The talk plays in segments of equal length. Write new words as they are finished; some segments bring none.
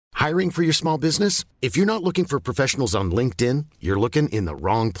Hiring for your small business? If you're not looking for professionals on LinkedIn, you're looking in the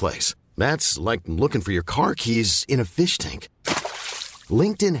wrong place. That's like looking for your car keys in a fish tank.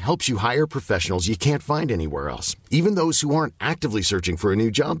 LinkedIn helps you hire professionals you can't find anywhere else, even those who aren't actively searching for a new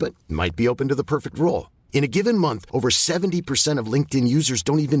job but might be open to the perfect role. In a given month, over 70% of LinkedIn users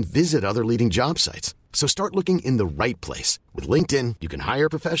don't even visit other leading job sites. So start looking in the right place. With LinkedIn, you can hire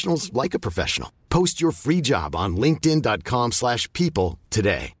professionals like a professional. Post your free job on linkedin.com/people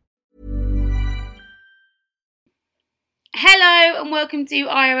today. Hello and welcome to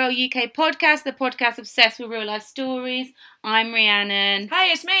IRL UK Podcast, the podcast obsessed with real life stories. I'm Rhiannon.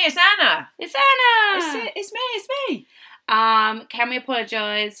 Hey, it's me, it's Anna. It's Anna. It's me. Can we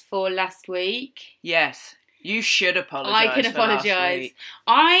apologise for last week? Yes, you should apologise. I can apologise.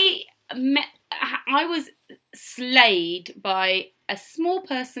 I was slayed by a small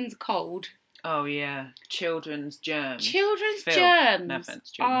person's cold. Oh yeah, children's germs. Children's Filth. germs No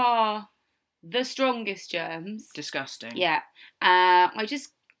offence, children. are the strongest germs. Disgusting. Yeah. I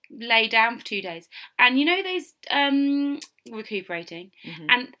just lay down for 2 days. And you know those recuperating? Mm-hmm.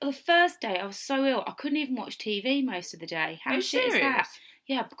 And the first day I was so ill, I couldn't even watch TV most of the day. How shit is that?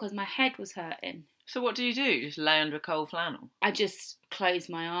 Yeah, because my head was hurting. So what do? Just lay under a cold flannel? I just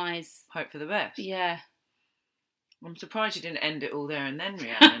closed my eyes. Hope for the best? Yeah. I'm surprised you didn't end it all there and then,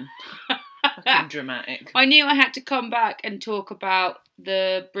 Rhiannon. Fucking dramatic. I knew I had to come back and talk about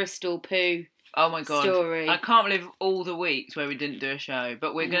the Bristol poo. Oh my god. Story. I can't believe all the weeks where we didn't do a show,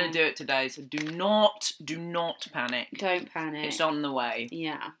 but we're going to do it today, so do not panic. Don't panic. It's on the way.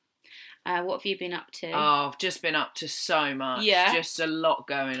 Yeah. What have you been up to? Oh, I've just been up to so much. Yeah. Just a lot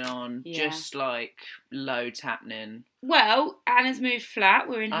going on. Yeah. Just like loads happening. Well, Anna's moved flat.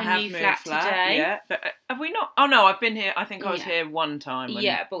 We're in her new flat today. Yeah, but have we not? Oh no, I've been here. I think I was here one time.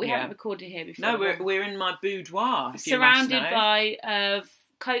 Yeah, but we haven't recorded here before. No, we're in my boudoir. Surrounded by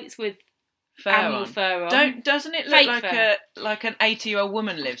coats with animal fur on. Doesn't it look Fake like fur. like an 80-year-old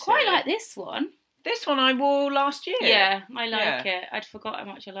woman lives Quite here? like this one. This one I wore last year. Yeah, I like it. I'd forgot how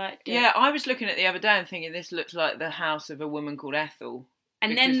much I liked it. Yeah, I was looking at it the other day and thinking this looks like the house of a woman called Ethel.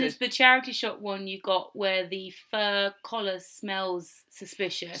 And then there's the charity shop one you got where the fur collar smells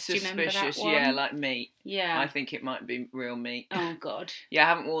suspicious. Do you remember that one? Yeah, like meat. Yeah. I think it might be real meat. Oh, God. Yeah, I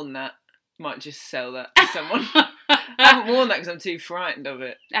haven't worn that. Might just sell that to someone. I haven't worn that because I'm too frightened of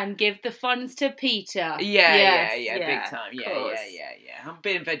it. And give the funds to Peter. Yeah, big time. Yeah. I'm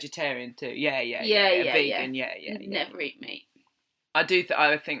being vegetarian too. Yeah. Vegan, yeah. Never eat meat. I think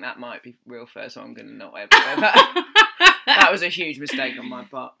that might be real fur, so I'm going to not ever wear that. That was a huge mistake on my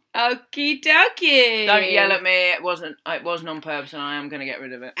part. Okie dokie. Don't yell at me. It wasn't on purpose, and I am going to get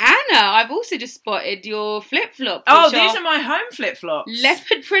rid of it. Anna, I've also just spotted your flip-flops. Oh, these are my home flip-flops.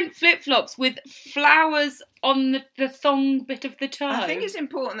 Leopard print flip-flops with flowers on the thong bit of the toe. I think it's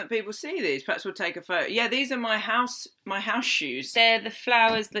important that people see these. Perhaps we'll take a photo. Yeah, these are my house shoes. They're the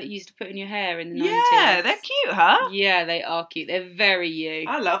flowers that you used to put in your hair in the 90s. Yeah, they're cute, huh? Yeah, they are cute. They're very you.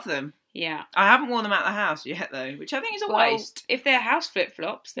 I love them. Yeah. I haven't worn them out the house yet, though, which I think is a waste. If they're house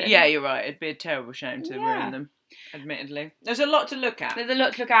flip-flops, then... Yeah, you're right. It'd be a terrible shame to ruin them, admittedly. There's a lot to look at.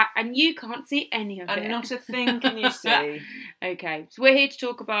 And you can't see any of it. And not a thing can you see. Okay, so we're here to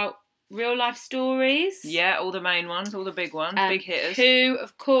talk about real-life stories. Yeah, all the main ones, all the big ones, big hitters. Who,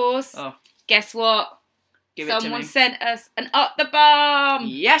 of course, guess what? Give it to me. Someone sent us an up the bum.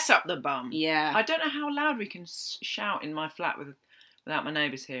 Yes, up the bum. Yeah. I don't know how loud we can shout in my flat without my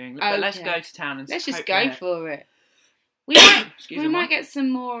neighbours hearing. But let's go to town and let's just go for it. We might get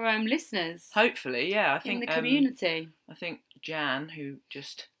some more listeners. Hopefully, yeah. I think in the community. I think Jan, who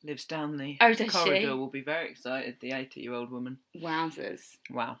just lives down the does corridor, she? will be very excited. The 80-year-old woman. Wowzers!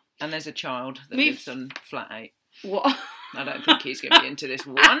 Wow. And there's a child that lives on flat 8. What? I don't think he's going to be into this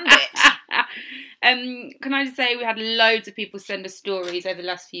one bit. Can I just say we had loads of people send us stories over the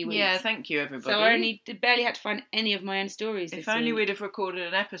last few weeks. Yeah, thank you, everybody. So I barely had to find any of my own stories. If only we'd have recorded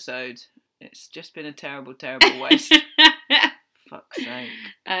an episode. It's just been a terrible, terrible waste. Fuck's sake.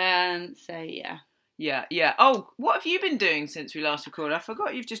 So yeah. Yeah. Oh, what have you been doing since we last recorded? I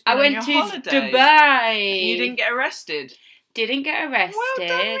forgot you've just been on your holiday. I went to Dubai. You didn't get arrested. Didn't get arrested. Well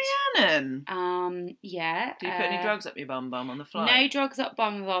done, Rhiannon. Yeah. Did you put any drugs up your bum on the flight? No drugs up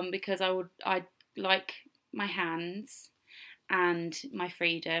bum because I like my hands and my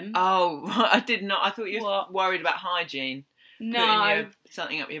freedom. Oh, I did not. I thought you were worried about hygiene. No. Putting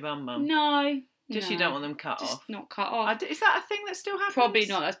something up your bum. No. Just you don't want them cut just off. not cut off. Is that a thing that still happens? Probably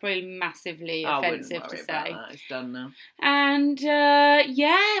not. That's probably massively offensive to say. That. It's done now. And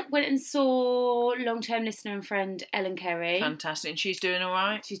went and saw long-term listener and friend Ellen Kerry. Fantastic. And she's doing all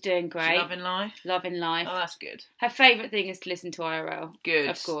right? She's doing great. She's loving life? Loving life. Oh, that's good. Her favourite thing is to listen to IRL. Good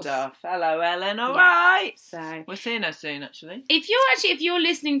of course. stuff. Hello, Ellen. All right. So we're seeing her soon, actually. If you're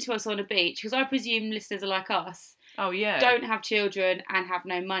listening to us on a beach, because I presume listeners are like us. Oh, yeah. Don't have children and have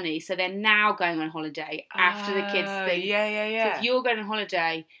no money, so they're now going on holiday after the kids thing. Yeah. So if you're going on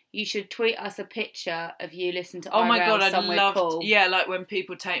holiday, you should tweet us a picture of you listening to IRL Oh my God, somewhere cool. Yeah, like when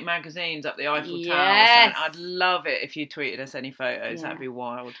people take magazines up the Eiffel Tower. Yes. I'd love it if you tweeted us any photos. Yeah. That'd be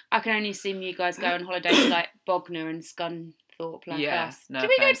wild. I can only assume you guys go on holiday to like Bognor and Scunthorpe like us. No Did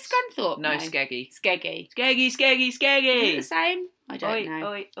we go to offence. Scunthorpe? No, Skeggy. Skeggy. Skeggy. Is it the same? I don't know.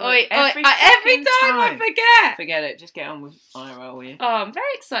 Oi. Every time I forget. Forget it. Just get on with IRL, will you? Oh, I'm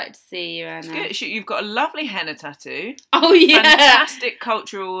very excited to see you, Anna. It's good. You've got a lovely henna tattoo. Oh, yeah. Fantastic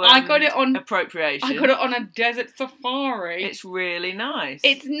cultural I got it on appropriation. I got it on a desert safari. It's really nice.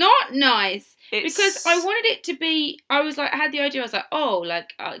 It's not nice. Because I wanted it to be, I had the idea, I was like, I'll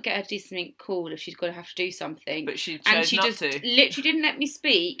get her to do something cool if she's going to have to do something. But she chose not to. Literally didn't let me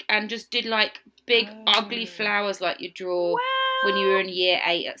speak and just did like big ugly flowers like you draw when you were in year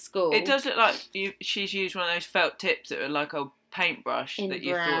 8 at school. It does look like she's used one of those felt tips that are like a paintbrush in that brown.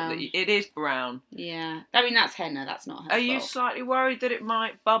 You thought that it is brown. Yeah. I mean, that's henna, that's not her Are you fault. slightly worried that it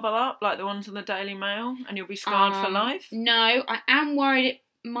might bubble up like the ones on the Daily Mail and you'll be scarred for life? No, I am worried it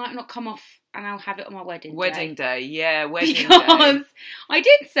might not come off and I'll have it on my wedding day. Yeah, wedding day. Because I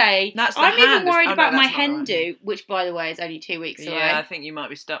did say, that's the I'm hand. even worried about my that's not hen right. do, which by the way is only 2 weeks away. Yeah, I think you might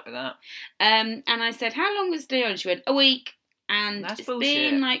be stuck with that. And I said, how long was it on? She went, a week. And That's it's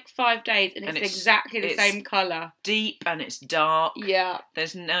bullshit. been like 5 days and it's exactly the same colour. Deep and it's dark. Yeah.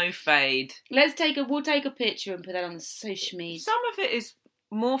 There's no fade. We'll take a picture and put that on the social media. Some of it is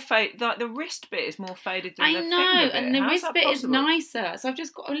more fade, like the wrist bit is more faded than the finger bit. I know, and the How's wrist that bit possible? is nicer. So I've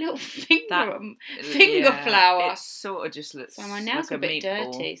just got a little finger Yeah, flower. It sort of just looks So my nails like are a bit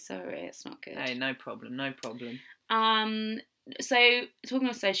meatball. dirty. Sorry, it's not good. Hey, no problem. So talking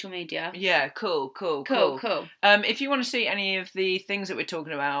on social media. Yeah, cool. If you want to see any of the things that we're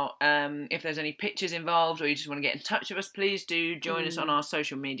talking about, if there's any pictures involved or you just want to get in touch with us, please do join us on our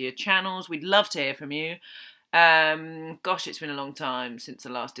social media channels. We'd love to hear from you. Gosh, it's been a long time since I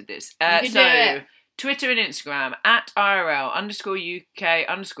last did this. You can do it. Twitter and Instagram at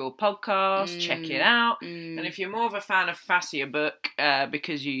IRL_UK_podcast. Check it out. And if you're more of a fan of Fascia Book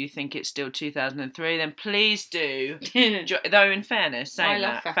because you think it's still 2003, then please do. Though in fairness, saying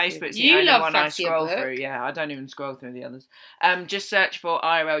that, Facebook's the only one I scroll through. Yeah, I don't even scroll through the others. Just search for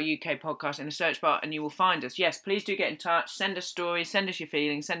IRL UK podcast in the search bar and you will find us. Yes, please do get in touch. Send us stories. Send us your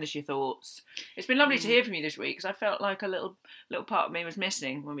feelings. Send us your thoughts. It's been lovely to hear from you this week because I felt like a little part of me was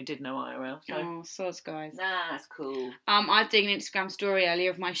missing when we did no IRL. So. Guys. That's cool. I was doing an Instagram story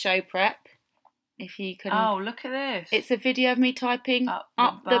earlier of my show prep. If you can. Oh, look at this. It's a video of me typing up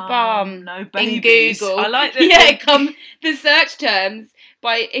the bum, bum no babies. in Google. I like that. Yeah, the search terms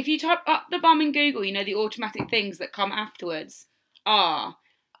if you type up the bum in Google, you know the automatic things that come afterwards are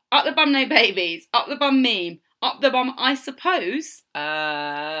up the bum, no babies, up the bum meme, up the bum, I suppose.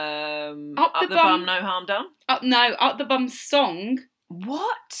 Up the bum, no harm done. Up the bum song.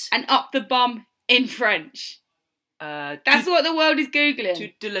 What? And up the bum in French. That's what the world is Googling.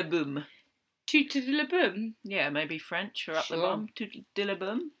 Tout de la boum. Tout de la boum? Yeah, maybe French for up the bum. Tout de la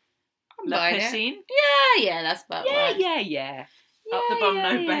boum. La piscine? Yeah, that's about right. Yeah. Up the bum,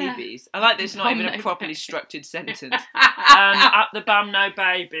 no babies. I like this, not even a properly structured sentence. Up the bum, no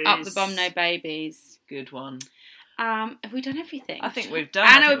babies. Up the bum, no babies. Good one. Have we done everything? I think we've done.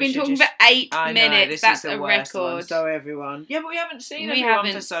 Anna, we've been talking for 8 minutes. That's a record. One. So everyone. Yeah, but we haven't seen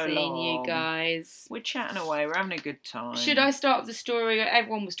everyone for so long. We haven't seen you guys. We're chatting away. We're having a good time. Should I start with the story that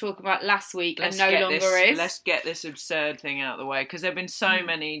everyone was talking about last week and no longer is? Let's get this absurd thing out of the way because there have been so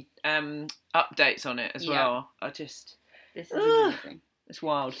many updates on it as well. This is amazing. It's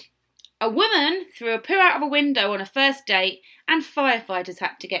wild. A woman threw a poo out of a window on a first date and firefighters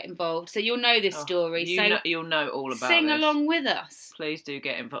had to get involved. So you'll know this story. You'll know all about it. Sing along with us. Please do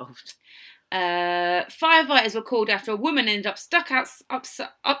get involved. Firefighters were called after a woman ended up stuck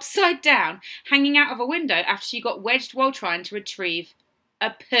upside down, hanging out of a window after she got wedged while trying to retrieve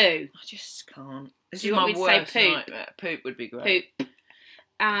a poo. I just can't. This is my worst poop? nightmare. Poop would be great. Poop.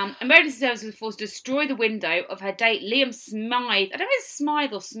 Emergency services was forced to destroy the window of her date Liam Smythe. I don't know if it's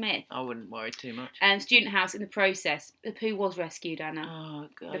Smythe or Smith. I wouldn't worry too much. Student house in the process. The poo was rescued, Anna. Oh,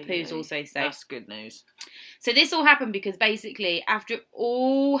 God. The poo's also safe. That's good news. So this all happened because basically, after it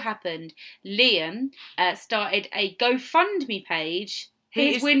all happened, Liam started a GoFundMe page for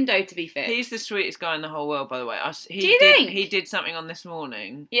his window to be fixed. He's the sweetest guy in the whole world, by the way. Do you think? He did something on this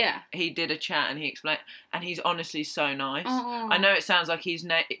morning. Yeah. He did a chat and he explained, and he's honestly so nice. Oh. I know it sounds like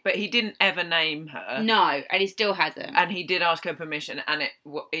but he didn't ever name her. No, and he still hasn't. And he did ask her permission, and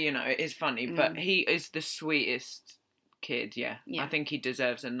it is funny, but he is the sweetest kid, yeah. I think he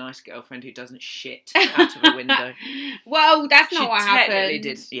deserves a nice girlfriend who doesn't shit out of a window. Well, that's not what happened. She technically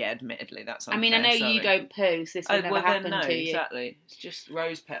did. Yeah, admittedly, that's unfair. I mean, I know you don't poo, so this would never happen to you. Exactly. It's just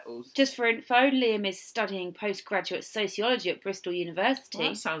rose petals. Just for info, Liam is studying postgraduate sociology at Bristol University. Well,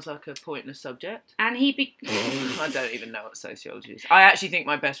 that sounds like a pointless subject. And I don't even know what sociology is. I actually think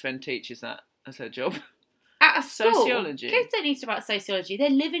my best friend teaches that as her job. At a school? Sociology. Kids don't need to know about sociology. They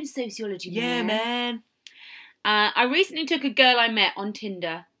live in sociology, man. Yeah, man. I recently took a girl I met on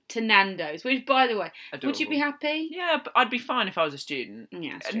Tinder to Nando's, which, by the way, Adorable. Would you be happy? Yeah, but I'd be fine if I was a student.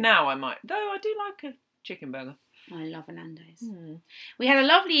 Yeah, now I might. Though I do like a chicken burger. I love a Nando's. We had a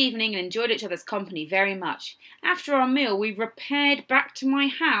lovely evening and enjoyed each other's company very much. After our meal, we repaired back to my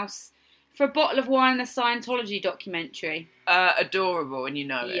house for a bottle of wine and a Scientology documentary. Adorable, and you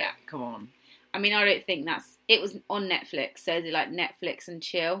know it. Yeah. Come on. I mean, I don't think it was on Netflix, so is it like Netflix and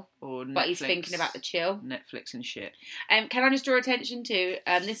chill? Or Netflix, but he's thinking about the chill. Netflix and shit. Can I just draw attention to,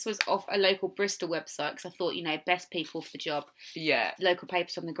 this was off a local Bristol website, because I thought, best people for the job. Yeah. Local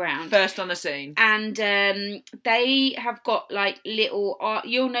papers on the ground. First on the scene. And they have got like little,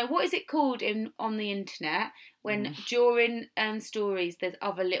 you'll know, what is it called on the internet? When during stories, there's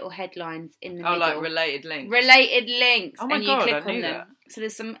other little headlines in the middle. Oh, like related links. Related links. Oh my and God, you click I knew on them. that. So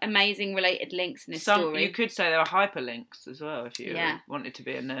there's some amazing related links in this story. You could say there are hyperlinks as well if you wanted to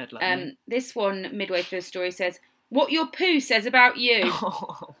be a nerd like me. This one, midway through the story, says, "What your poo says about you."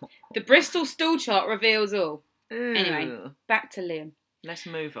 The Bristol stool chart reveals all. Ew. Anyway, back to Liam. Let's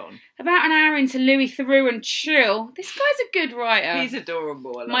move on. About an hour into Louis Theroux and Chill, this guy's a good writer. He's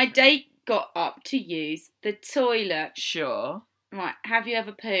adorable. I love My him. date got up to use the toilet. Sure. Right, have you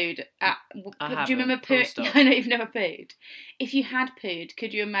ever pooed? Do you remember full pooed? stop. I know you've never pooed. If you had pooed,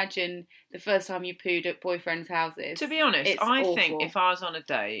 could you imagine the first time you pooed at boyfriends' houses? To be honest, It's I awful. think if I was on a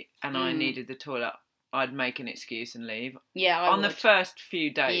date and I needed the toilet, I'd make an excuse and leave. Yeah, I on would. the first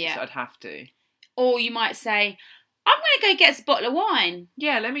few dates, Yeah. I'd have to. Or you might say, I'm going to go get us a bottle of wine.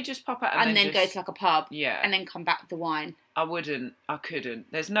 Yeah, let me just pop out And then go to like a pub. Yeah. And then come back with the wine. I couldn't.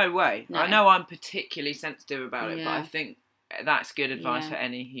 There's no way. No. I know I'm particularly sensitive about it, but Yeah. I think that's good advice Yeah. for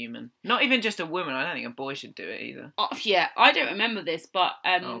any human. Not even just a woman. I don't think a boy should do it either. Oh, yeah, I don't remember this, but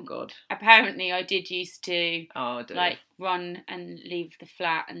Oh, God. apparently I did used to Oh, I do. run and leave the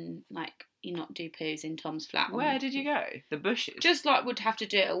flat and you not do poos in Tom's flat. Where did you go? The bushes? Just would have to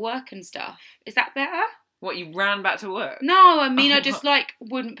do it at work and stuff. Is that better? What, you ran back to work? No, I mean I just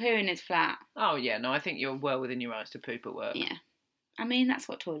wouldn't poo in his flat. Oh, yeah, no, I think you're well within your rights to poop at work. Yeah. I mean, that's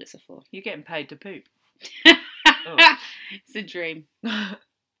what toilets are for. You're getting paid to poop. It's a dream.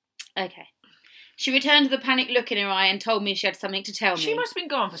 Okay. She returned with a panicked look in her eye and told me she had something to tell me. She must have been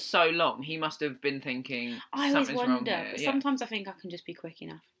gone for so long. He must have been thinking I always something's wrong wonder, here. but Yeah. sometimes I think I can just be quick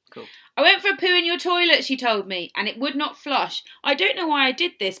enough. Cool. I went for a poo in your toilet, she told me, and it would not flush. I don't know why I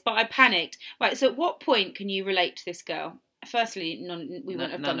did this, but I panicked. Right, so at what point can you relate to this girl? Firstly, we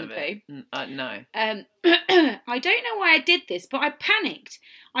wouldn't have done the poo. No. I don't know why I did this, but I panicked.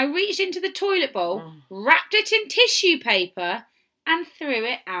 I reached into the toilet bowl, wrapped it in tissue paper, and threw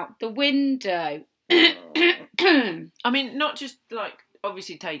it out the window. I mean, not just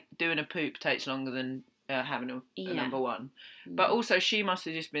obviously doing a poop takes longer than having a number one, but also she must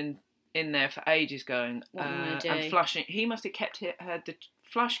have just been in there for ages going and flushing. He must have kept the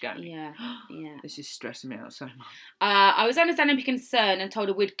flush going. Yeah. This is stressing me out so much. I was understandably concerned and told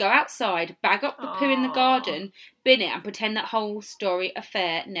her we'd go outside, bag up the poo in the garden, bin it, and pretend that whole story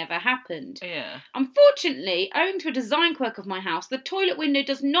affair never happened. Yeah. Unfortunately, owing to a design quirk of my house, the toilet window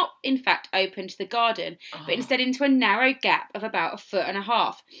does not, in fact, open to the garden, but instead into a narrow gap of about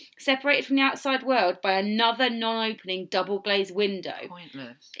 1.5 feet, separated from the outside world by another non-opening double-glazed window.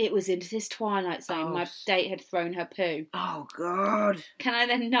 Pointless. It was into this twilight zone my date had thrown her poo. Oh, God. Can I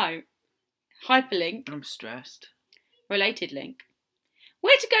then note? Hyperlink. I'm stressed. Related link.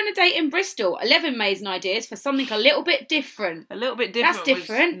 Where to go on a date in Bristol? 11 amazing ideas for something a little bit different. A little bit different. That's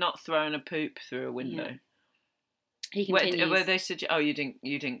different. Was not throwing a poop through a window. Yeah. He continues. Where they suggest? Oh, you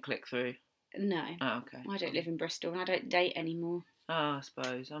didn't click through. No. Oh, okay. I don't live in Bristol and I don't date anymore. Oh, I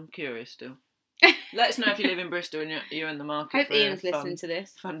suppose. I'm curious still. Let us know if you live in Bristol and you're in the market. Hope for Ian's listening to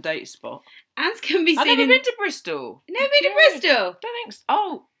this. Fun date spot. As can be seen. I've never been to Bristol. Never been to Bristol. Don't think so.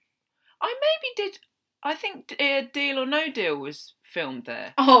 Oh, I maybe did. I think Deal or No Deal was filmed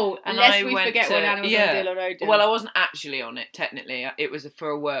there. Oh, and lest we forget when Anna was on Deal or No Deal. Well, I wasn't actually on it technically. It was for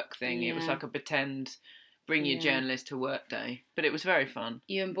a work thing. Yeah. It was like a pretend bring your journalist to work day, but it was very fun.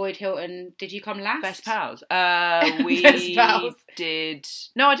 You and Boyd Hilton, did you come last? Best pals. We Best pals. did.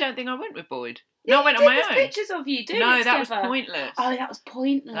 No, I don't think I went with Boyd. No, I went on my own. Pictures of you doing No, it that together. was pointless. Oh, that was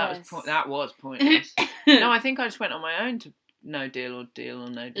pointless. That was pointless. No, I think I just went on my own to No Deal or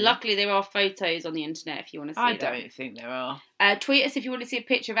No Deal. Luckily, there are photos on the internet if you want to see them. I don't think there are. Tweet us if you want to see a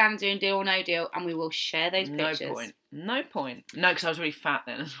picture of Anna doing Deal or No Deal, and we will share those pictures. No point. No, because I was really fat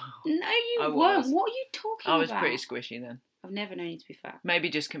then as well. No, you weren't. What are you talking about? I was pretty squishy then. I've never known you to be fat.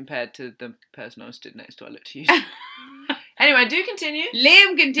 Maybe just compared to the person I was stood next to, I looked huge. Anyway, do continue.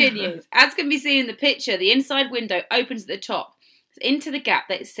 Liam continues. As can be seen in the picture, the inside window opens at the top into the gap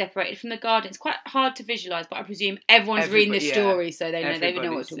that is separated from the garden. It's quite hard to visualise, but I presume everyone's reading this story, so they know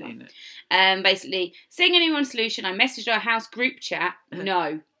what we're talking about. Basically, seeing a new one solution, I messaged our house group chat.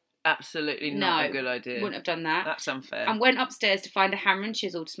 No. Absolutely not a good idea. Wouldn't have done that. That's unfair. And went upstairs to find a hammer and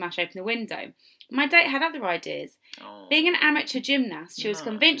chisel to smash open the window. My date had other ideas. Being an amateur gymnast, she was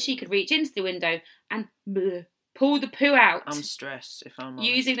convinced she could reach into the window and pull the poo out. I'm stressed, if I'm honest.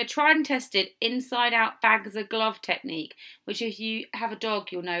 Using the tried and tested inside-out bags of glove technique, which if you have a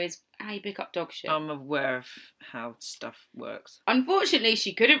dog, you'll know is how you pick up dog shit. I'm aware of how stuff works. Unfortunately,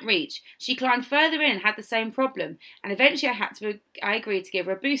 she couldn't reach. She climbed further in and had the same problem. And eventually I agreed to give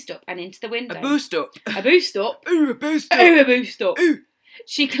her a boost up and into the window. A boost up? A boost up? Ooh, a boost up. Ooh, a boost up. Ooh.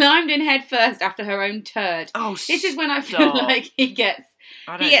 She climbed in head first after her own turd. Oh, this is when I feel like he gets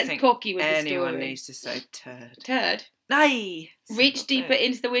cocky with the story. Anyone needs to say turd. Turd? Nay! Reached deeper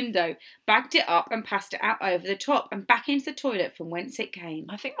into the window, bagged it up and passed it out over the top and back into the toilet from whence it came.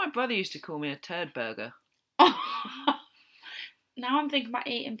 I think my brother used to call me a turd burger. Now I'm thinking about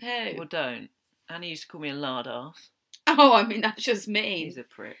eating poo. Well, don't. And he used to call me a lard arse. Oh, I mean, that's just mean. He's a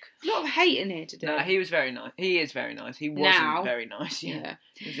prick. There's a lot of hate in here today. No, he was very nice. He is very nice. He wasn't very nice, yeah.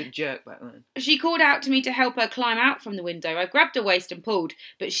 He was a jerk back then. She called out to me to help her climb out from the window. I grabbed her waist and pulled,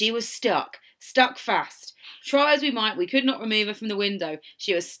 but she was stuck fast. Try as we might, we could not remove her from the window.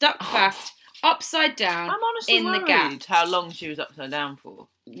 She was stuck fast, upside down, I'm honestly in worried the gap. How long she was upside down for.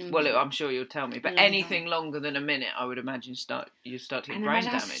 Well, I'm sure you'll tell me, but anything longer than a minute, I would imagine you start to get brain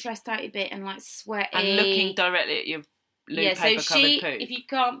damage. Stressed out a bit and like sweaty. And looking directly at your paper covered poo. If you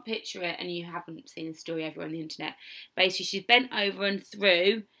can't picture it and you haven't seen the story ever on the internet, basically she's bent over and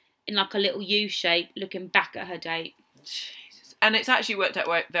through in like a little U shape, looking back at her date. Jesus. And it's actually worked out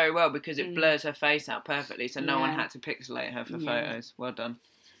very well because it blurs her face out perfectly, so no one had to pixelate her for photos. Well done.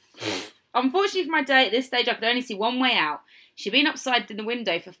 Unfortunately for my date, at this stage I could only see one way out. She'd been upside in the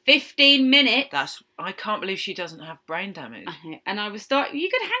window for 15 minutes. I can't believe she doesn't have brain damage. And I was you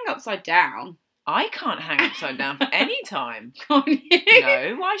could hang upside down. I can't hang upside down for any time. Can't you?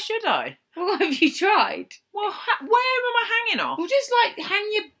 No, why should I? Well, have you tried? Well, where am I hanging off? Well, just hang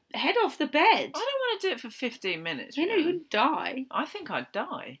your head off the bed. I don't want to do it for 15 minutes. You know, you wouldn't die. I think I'd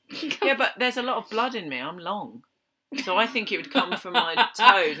die. Yeah, but there's a lot of blood in me. I'm long. So I think it would come from my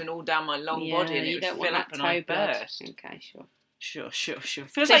toes and all down my long body and it would fill up and I'd burst. Okay, sure. Sure.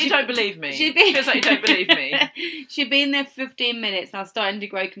 Feels like you don't believe me. Feels like you don't believe me. She'd been there for 15 minutes and I was starting to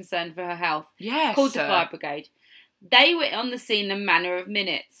grow concerned for her health. Yes. Called the fire brigade. They were on the scene in a matter of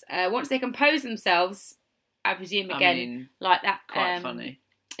minutes. Once they composed themselves, I presume again, like that. Quite funny.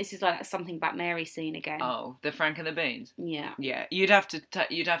 This is like that Something About Mary scene again. Oh, the Frank and the Beans. Yeah. Yeah, you'd have to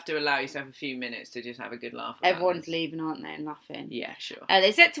allow yourself a few minutes to just have a good laugh. Everyone's leaving, aren't they? And laughing. Yeah, sure.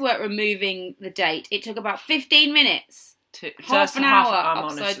 They set to work removing the date. It took about 15 minutes. Half an hour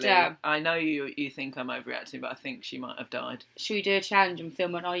upside down. I know you think I'm overreacting, but I think she might have died. Should we do a challenge and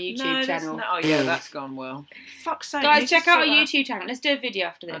film on our YouTube channel? Oh yeah, that's gone well. Fuck's sake. Guys, check out our YouTube channel. Let's do a video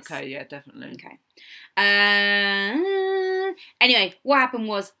after this. Okay, yeah, definitely. Okay. Anyway, what happened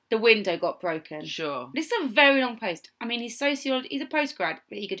was the window got broken. Sure. This is a very long post. I mean, he's a postgrad,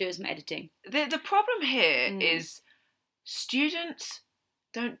 but he could do some editing. The problem here is students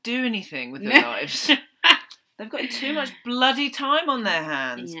don't do anything with their lives. They've got too much bloody time on their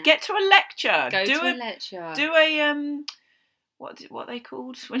hands. Yeah. Get to a lecture. Go to a lecture. Do a what are they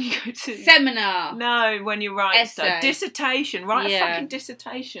called when you go to seminar? No, when you write stuff. Dissertation. Write a fucking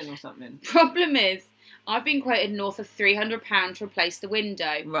dissertation or something. Problem is, I've been quoted north of £300 to replace the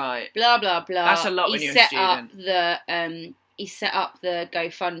window. Right. Blah blah blah. That's a lot when you're a student. he set up the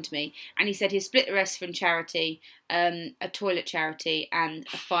GoFundMe, and he said he'd split the rest from charity, a toilet charity, and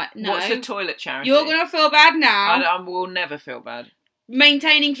a fight. No, what's a toilet charity? You're gonna feel bad now. I will never feel bad.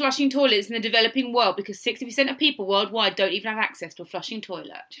 Maintaining flushing toilets in the developing world, because 60% of people worldwide don't even have access to a flushing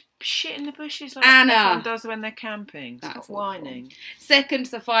toilet. Shit in the bushes like everyone does when they're camping. Stop whining. Second,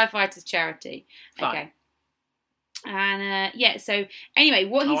 the firefighters charity. Fine. Okay. And so anyway,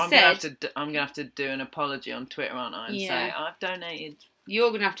 what he said... I'm going to have to do an apology on Twitter, aren't I? And say, I've donated... You're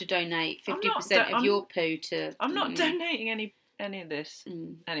going to have to donate 50% of your poo to... I'm not donating any of this.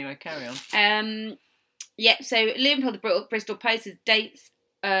 Anyway, carry on. So Liam told the Bristol Post his date's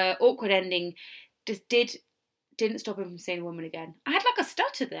awkward ending just didn't stop him from seeing a woman again. I had like a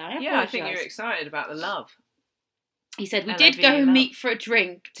stutter there. I think you were excited about the love. He said, we did go and meet for a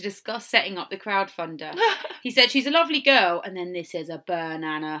drink to discuss setting up the crowdfunder. He said, she's a lovely girl, and then this is a burn,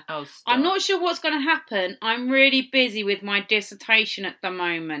 Anna. Oh, stop. I'm not sure what's going to happen. I'm really busy with my dissertation at the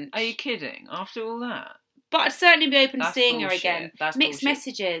moment. Are you kidding? After all that? But I'd certainly be open to seeing her again. That's mixed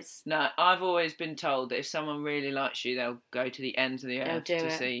messages. No, I've always been told that if someone really likes you, they'll go to the ends of the earth to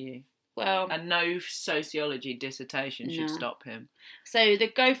see you. Well, and no sociology dissertation should stop him. So the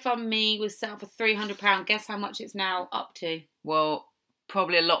GoFundMe was set up for £300. Guess how much it's now up to? Well,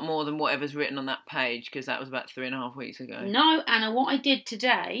 probably a lot more than whatever's written on that page, because that was about 3.5 weeks ago. No, Anna, what I did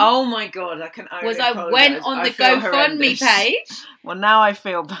today... Oh my God, I can only apologise. I went on the GoFundMe page. Well, now I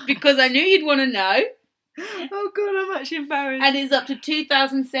feel bad. Because I knew you'd want to know. Oh God, I'm actually embarrassed. And it's up to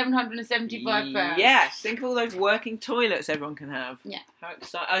 £2,775. Yes, think of all those working toilets everyone can have. Yeah. How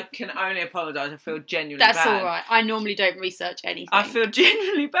exciting. I can only apologise. I feel genuinely bad. That's all right. I normally don't research anything. I feel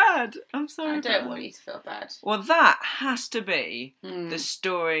genuinely bad. I'm sorry. I don't want you to feel bad. Well, that has to be the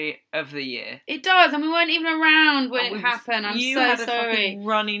story of the year. It does, and we weren't even around when it happened. I'm so sorry. You had a fucking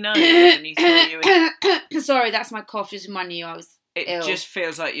runny nose and you thought you were... Sorry, that's my cough. Just reminding you I was ill. Just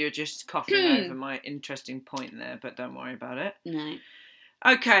feels like you're just coughing over my interesting point there, but don't worry about it. No.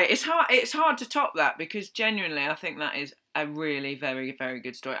 Okay, it's hard to top that, because genuinely I think that is a really very, very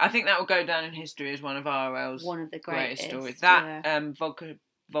good story. I think that will go down in history as one of RL's greatest stories. That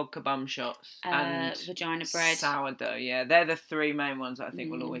vodka bum shots and vagina bread, sourdough. Yeah, they're the three main ones that I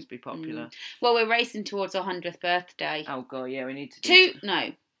think will always be popular. Well, we're racing towards our 100th birthday. Oh God, yeah, we need to do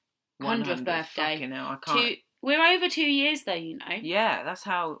 100th birthday. Fucking hell, I can't. We're over 2 years though, you know. Yeah, that's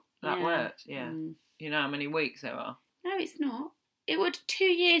how that works. Yeah, you know how many weeks there are. No, it's not. 2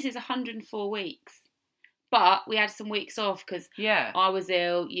 years is 104 weeks. But we had some weeks off because I was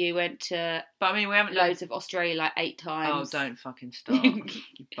ill. You went to we haven't loads of Australia like 8 times. Oh, don't fucking stop, you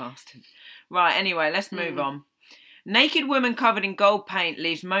bastard. Right, anyway, let's move on. Naked woman covered in gold paint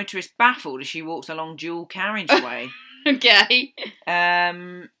leaves motorist baffled as she walks along dual carriageway. Okay.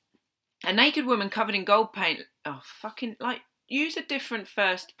 A naked woman covered in gold paint... Oh, fucking... Use a different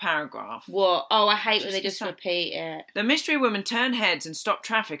first paragraph. What? Oh, I hate when they just repeat it. The mystery woman turned heads and stopped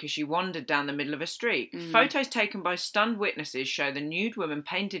traffic as she wandered down the middle of a street. Photos taken by stunned witnesses show the nude woman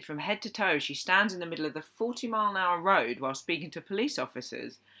painted from head to toe as she stands in the middle of the 40-mile-an-hour road while speaking to police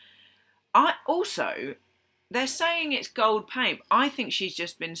officers. They're saying it's gold paint. I think she's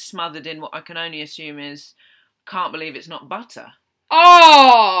just been smothered in what I can only assume is, can't believe it's not butter.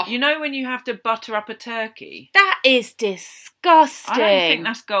 Oh! You know when you have to butter up a turkey? That is disgusting. I don't think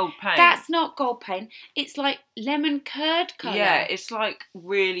that's gold paint. That's not gold paint. It's like lemon curd colour. Yeah, it's like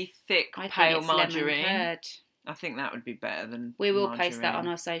really thick, pale margarine. Lemon curd. I think that would be better than We will margarine. post that on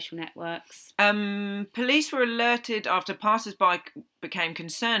our social networks. Police were alerted after passers-by became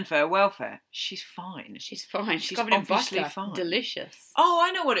concerned for her welfare. She's fine. She's fine. She's covered in obviously butter. fine. Delicious. Oh,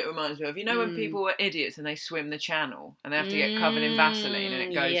 I know what it reminds me of. You know when people were idiots and they swim the channel and they have to get covered in Vaseline and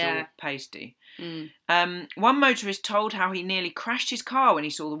it goes all pasty. One motorist told how he nearly crashed his car when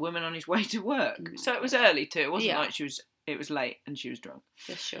he saw the woman on his way to work. So it was early too. It wasn't like it was late and she was drunk.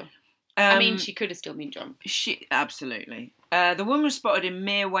 For sure. I mean, she could have still been drunk. Absolutely. The woman was spotted in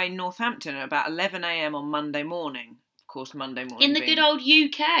Mereway, Northampton at about 11 a.m. on Monday morning. Of course, Monday morning. In the good old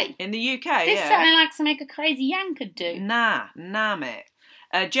UK. In the UK, This sounded like something a crazy Yan could do. Nah, mate.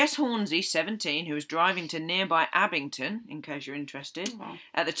 Jess Hornsey, 17, who was driving to nearby Abington, in case you're interested,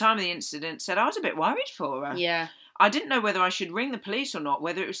 at the time of the incident, said, I was a bit worried for her. Yeah. I didn't know whether I should ring the police or not,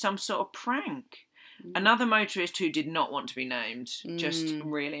 whether it was some sort of prank. Another motorist who did not want to be named, just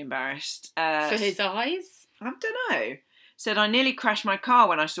really embarrassed. For his eyes? I don't know. Said, I nearly crashed my car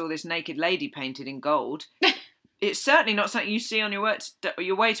when I saw this naked lady painted in gold. It's certainly not something you see on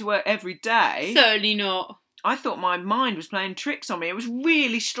your way to work every day. Certainly not. I thought my mind was playing tricks on me. It was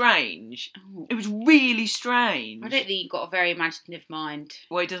really strange. Oh. It was really strange. I don't think you've got a very imaginative mind.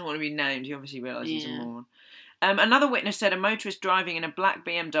 Well, he doesn't want to be named. He obviously realises he's a moron. Another witness said a motorist driving in a black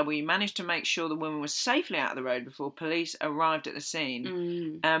BMW managed to make sure the woman was safely out of the road before police arrived at the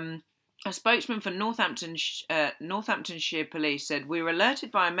scene. A spokesman for Northamptonshire Police said, "We were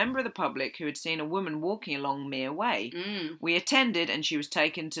alerted by a member of the public who had seen a woman walking along Mere Way. We attended and she was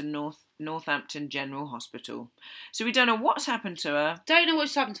taken to Northampton General Hospital." So we don't know what's happened to her. Don't know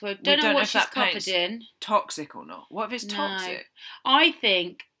what's happened to her. Don't know what she's covered in. Toxic or not. What if it's toxic? I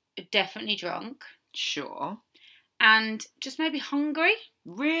think definitely drunk. Sure. And just maybe hungry.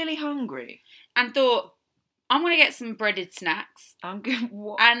 Really hungry. And thought, I'm going to get some breaded snacks. I'm good.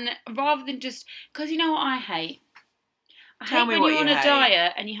 What? And rather than just... Because you know what I hate? Tell me when what you're on you a hate.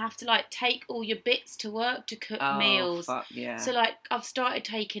 diet and you have to, like, take all your bits to work to cook meals. Fuck, yeah. So, like, I've started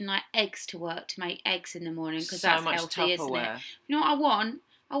taking, like, eggs to work to make eggs in the morning because so that's much healthy, isn't Tupperware. it? You know what I want?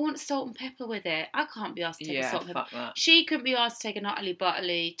 I want salt and pepper with it. I can't be asked to take a salt and pepper. That. She couldn't be asked to take a Nutty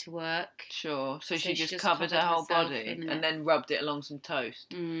Butterly to work. Sure. So she just covered her whole body and then rubbed it along some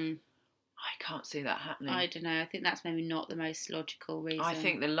toast. I can't see that happening. I don't know. I think that's maybe not the most logical reason. I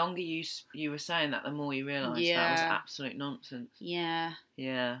think the longer you were saying that, the more you realise that was absolute nonsense. Yeah.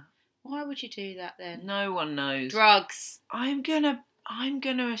 Yeah. Why would you do that then? No one knows. Drugs. I'm gonna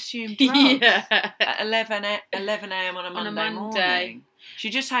assume drugs. Yeah. At 11 a.m. on a Monday morning.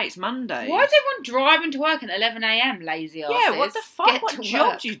 She just hates Mondays. Why is everyone driving to work at 11 a.m, lazy asses? Yeah, what the fuck? Get what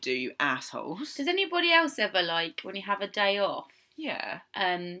job do you do, you assholes? Does anybody else ever, like, when you have a day off,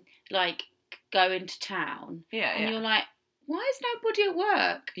 like, go into town, and you're like, why is nobody at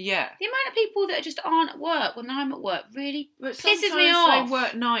work? Yeah. The amount of people that just aren't at work when I'm at work really pisses me off. off. They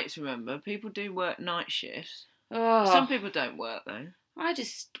work nights, remember? People do work night shifts. Oh. Some people don't work, though. I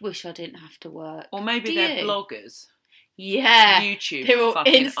just wish I didn't have to work. Or maybe they're bloggers. Yeah. YouTube. People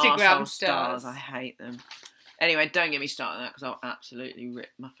fucking Instagram stars. I hate them. Anyway, don't get me started on that because I'll absolutely rip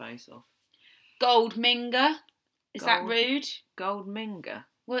my face off. Goldminger. Is that rude? Goldminger.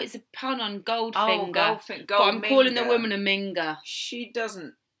 Well, it's a pun on Goldfinger. Oh, Goldfinger. But I'm calling the woman a minger. She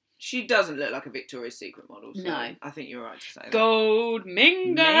doesn't look like a Victoria's Secret model. So no. I think you're right to say that.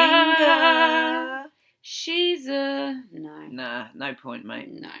 Goldminger. Minger. She's a... No. Nah, no point, mate.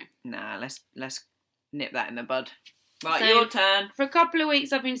 No. Nah, let's nip that in the bud. Right, So, your turn. For a couple of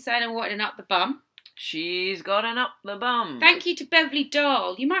weeks I've been saying I wanted an up the bum. She's got an up the bum. Thank you to Beverly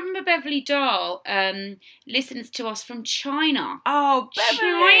Dahl. You might remember Beverly Dahl listens to us from China. Oh,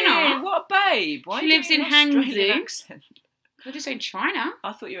 Beverly! China. What a babe. Why She are you lives doing in an Australian Hangzhou. accent? We're just saying China.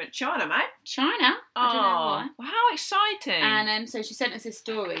 I thought you went China, mate. China. I don't know why. Well, how exciting. And so she sent us this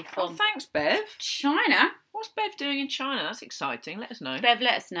story from thanks, Bev. China. What's Bev doing in China? That's exciting. Let us know. Bev,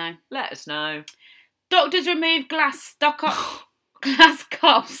 let us know. Let us know. Doctors remove glass cups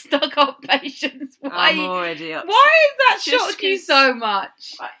stuck up patients. Why? I'm already upset. Why has that Just shocked you so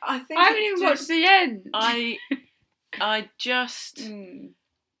much? I think I haven't even watched the end. I just...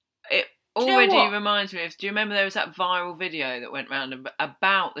 It you know already what? reminds me of... Do you remember there was that viral video that went round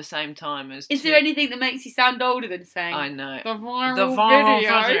about the same time as... Is there anything that makes you sound older than saying... I know. The viral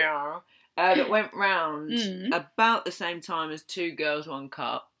video. That went round about the same time as Two Girls, One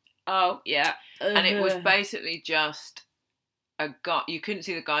Cup. Oh, yeah. And it was basically just a guy. You couldn't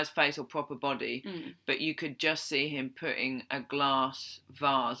see the guy's face or proper body, but you could just see him putting a glass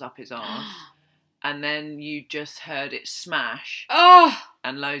vase up his arse. And then you just heard it smash. Oh!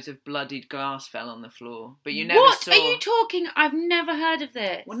 And loads of bloodied glass fell on the floor. But you never saw... What are you talking? I've never heard of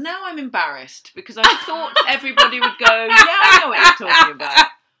this. Well, now I'm embarrassed because I thought everybody would go, yeah, I know what you're talking about.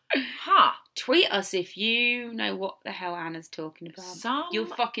 Huh. Tweet us if you know what the hell Anna's talking about. You're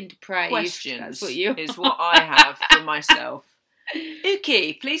fucking depraved. Questions That's what you is what I have for myself.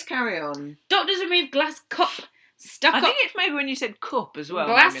 Uki, please carry on. Doctors remove glass cup stuck up. I think it's maybe when you said cup as well.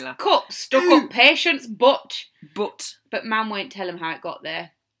 Glass cup stuck up patient's butt. But man won't tell him how it got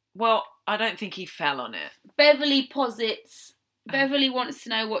there. Well, I don't think he fell on it. Beverly posits. Beverly wants to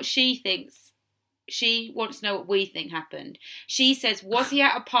know what she thinks. She wants to know what we think happened. She says, was he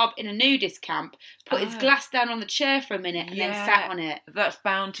at a pub in a nudist camp, put his glass down on the chair for a minute and then sat on it? That's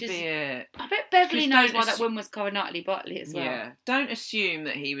bound to be it. I bet Beverly knows why that woman was called Natalie Buttley as well. Yeah. Don't assume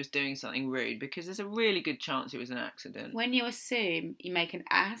that he was doing something rude because there's a really good chance it was an accident. When you assume, you make an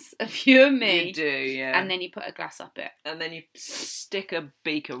ass of you and me. You do, yeah. And then you put a glass up it. And then you stick a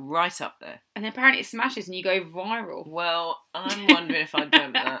beaker right up there. And then apparently it smashes and you go viral. Well, I'm wondering if I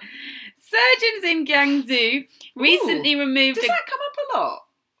dreamt that. Surgeons in Guangzhou recently removed... Does that come up a lot?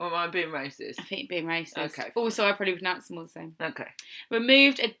 Or am I being racist? I think being racist. Okay. Also, I probably pronounce them all the same. Okay.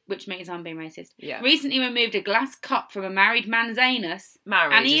 Which means I'm being racist. Yeah. Recently removed a glass cup from a married man's anus.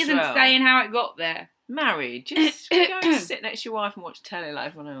 Married and he isn't saying how it got there. Married. Just go and sit next to your wife and watch telly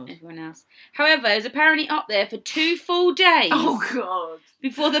like everyone else. However, it was apparently up there for 2 full days. Oh, God.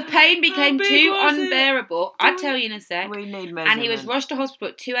 Before the pain became too unbearable. I'll tell you in a sec. We need measurement. And he was rushed to hospital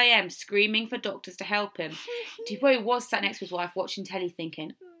at 2 a.m. screaming for doctors to help him. He probably was sat next to his wife watching telly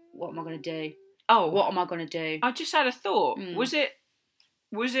thinking, what am I going to do? Oh. What am I going to do? I just had a thought. Was it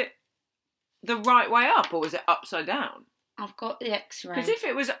the right way up or was it upside down? I've got the X-ray. Because if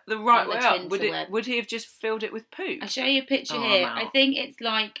it was the right way up, would he have just filled it with poop? I'll show you a picture here. I think it's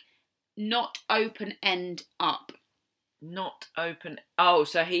like not open end up. Not open. Oh,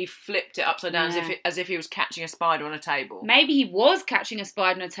 so he flipped it upside down as if he was catching a spider on a table. Maybe he was catching a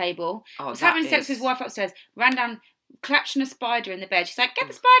spider on a table. Was having sex with his wife upstairs. Ran down, clapped on a spider in the bed. She's like, "Get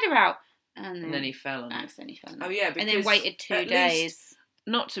the spider out!" And then he fell on it. Accidentally fell on it. Oh yeah, and then waited 2 days.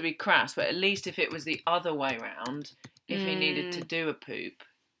 Not to be crass, but at least if it was the other way round, if he needed to do a poop,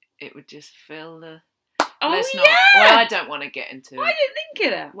 it would just fill the... Let's not. Well, I don't want to get into it. I didn't think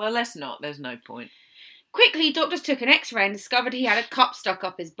of that. Well, let's not. There's no point. Quickly, doctors took an X-ray and discovered he had a cup stuck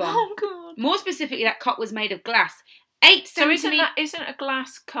up his bum. Oh, God. More specifically, that cup was made of glass. 8 centimetres... So isn't a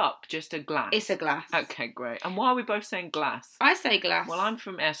glass cup just a glass? It's a glass. Okay, great. And why are we both saying glass? I say glass. Well, I'm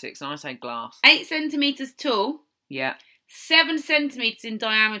from Essex and I say glass. 8 centimetres tall. Yeah. 7 centimetres in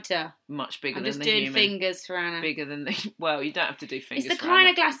diameter. Much bigger than the human. I'm just doing fingers for Anna. Bigger than the... Well, you don't have to do fingers for Anna. It's the kind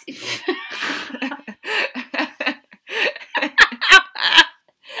of glass...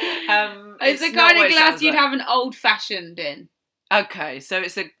 it's the kind of glass you'd have an old-fashioned in. Okay, so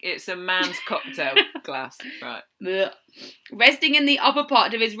it's a man's cocktail glass, right? Resting in the upper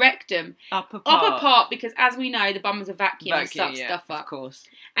part of his rectum. Upper part, because as we know, the bum is a vacuum and sucks stuff up. Of course.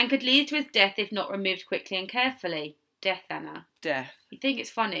 And could lead to his death if not removed quickly and carefully. Death, Anna. Death. You think it's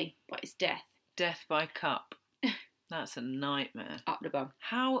funny, but it's death. Death by cup. That's a nightmare. Up the bum.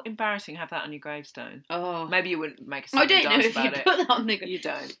 How embarrassing have that on your gravestone. Oh. Maybe you wouldn't make a song and dance about it. I don't know if you put that on the... You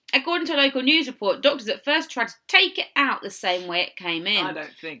don't. According to a local news report, doctors at first tried to take it out the same way it came in. I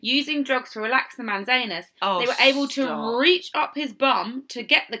don't think. Using drugs to relax the man's anus. They were able to reach up his bum to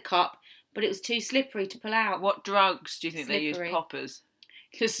get the cup, but it was too slippery to pull out. What drugs do you think they use? Poppers?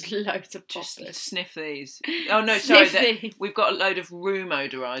 Just loads of poppers. Just sniff these. Oh no, sorry. We've got a load of room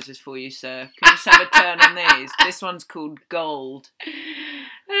odorisers for you, sir. Can you just have a turn on these? This one's called Gold.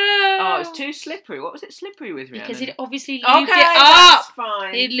 Oh, it's too slippery. What was it slippery with, Rhiannon? Because he'd obviously lubed it up. That's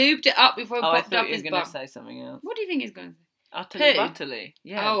fine. He'd lubed it up before he popped up his bum. I thought you were going to say something else. What do you think he's going to say? Utterly butterly.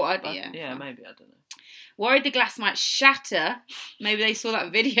 Yeah. Oh, yeah. Yeah, maybe. I don't know. Worried the glass might shatter. Maybe they saw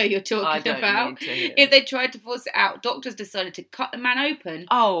that video you're talking about. Need to hear. If they tried to force it out, doctors decided to cut the man open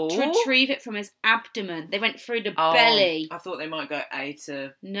to retrieve it from his abdomen. They went through the belly. I thought they might go A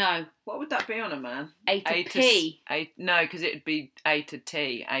to... No. What would that be on a man? A to P. No, because it'd be A to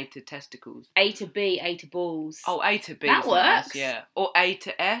T, A to testicles. A to B, A to balls. Oh, A to B. That works. Nice, yeah. Or A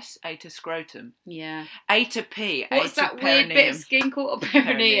to S, A to scrotum. Yeah. A to P, What's that weird bit of skin called? A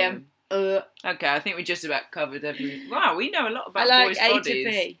perineum. Okay, I think we just about covered every... Wow, we know a lot about boys' bodies. A to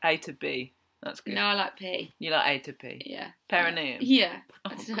B. A to B. That's good. No, I like P. You like A to P? Yeah. Perineum? Yeah.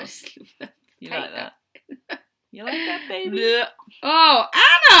 Oh, I you like that? You like that, baby? Oh,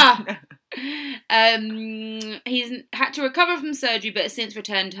 Anna! He's had to recover from surgery but has since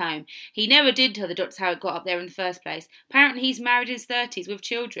returned home. He never did tell the doctors how it got up there in the first place. Apparently he's married in his 30s with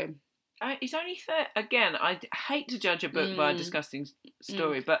children. He's only 30. Again, I hate to judge a book by a disgusting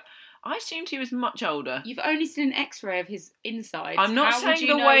story, but I assumed he was much older. You've only seen an X-ray of his insides. I'm not saying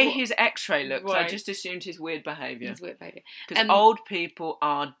the way his X-ray looks. Right. I just assumed his weird behaviour. His weird behaviour. Because old people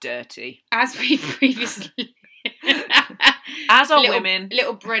are dirty. As we previously... As are women.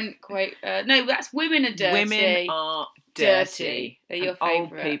 Little Brent quote. No, that's women are dirty. Women are dirty. They're your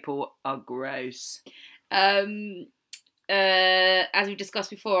favourite. Old people are gross. As we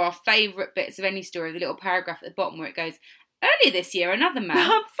discussed before, our favourite bits of any story, the little paragraph at the bottom where it goes, earlier this year, another man...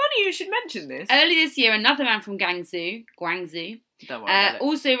 Funny you should mention this. Earlier this year, another man from Guangzhou, don't worry about it.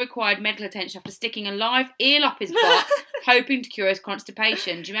 Also required medical attention after sticking a live eel up his butt, hoping to cure his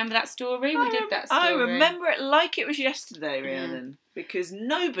constipation. Do you remember that story? We did that story. I remember it like it was yesterday, Rhiannon. Because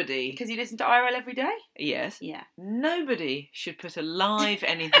nobody... Because you listen to IRL every day? Yes. Yeah. Nobody should put a live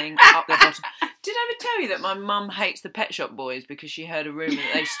anything up their bottom. Did I ever tell you that my mum hates the Pet Shop Boys because she heard a rumour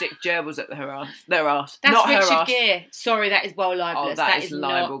that they stick gerbils up their arse? That's not Richard her arse. Gere. Sorry, that is well libelous. Oh, that is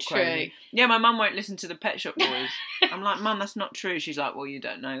libel not true. Yeah, my mum won't listen to the Pet Shop Boys. I'm like, Mum, that's not true. She's like, well, you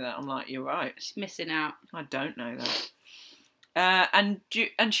don't know that. I'm like, you're right. She's missing out. I don't know that. And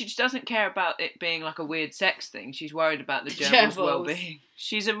she just doesn't care about it being like a weird sex thing. She's worried about the gerbil's well-being.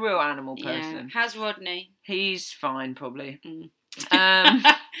 She's a real animal person. Yeah. How's Rodney? He's fine, probably.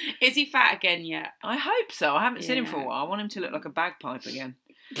 Is he fat again yet? I hope so. I haven't seen him for a while. I want him to look like a bagpipe again.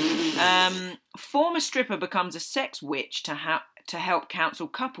 Former stripper becomes a sex witch to help counsel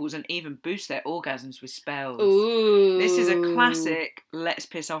couples and even boost their orgasms with spells. Ooh. This is a classic let's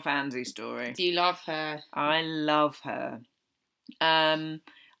piss off Andy story. Do you love her? I love her. And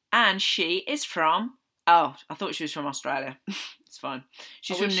she is from... Oh, I thought she was from Australia. It's fine.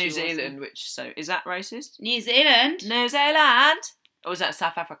 She's from New Zealand, so is that racist? New Zealand? New Zealand? Or is that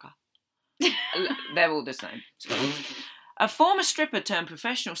South Africa? They're all the same. A former stripper turned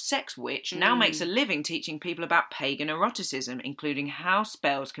professional sex witch now makes a living teaching people about pagan eroticism, including how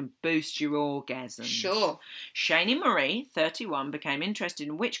spells can boost your orgasms. Sure. Shani Marie, 31, became interested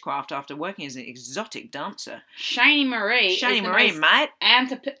in witchcraft after working as an exotic dancer. Shani Marie, mate.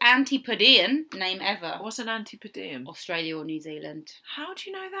 Antipodean name ever. What's an Antipodean? Australia or New Zealand. How do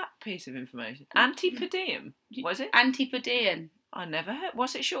you know that piece of information? Antipodean? What is it? Antipodean. I never heard.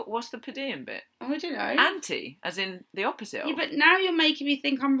 What's it short? What's the podean bit? Oh, I don't know. Anti, as in the opposite. Yeah, but now you're making me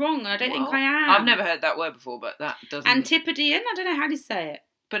think I'm wrong. I don't think I am. I've never heard that word before, but that doesn't. Antipodean? I don't know how to say it.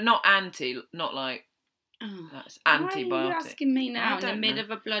 But not anti, not like. Oh, that's antibiotic. Why are you asking me now in the middle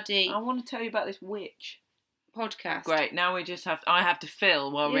of a bloody? I want to tell you about this witch podcast. Great. Now we just have. I have to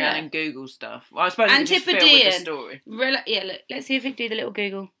fill while Rhiannon Google stuff. Well, I suppose we can just fill with the story. Yeah, look. Let's see if we can do the little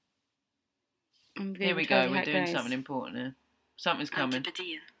Google. Here we go. We're doing something important here. Something's coming.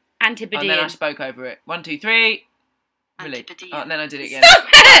 Antipodean. And then I spoke over it. 1, 2, 3. Release. Oh, and then I did it again. Stop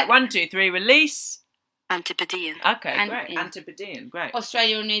it! 1, 2, 3. Release. Antipodean. Okay, great. Antipodean. Great.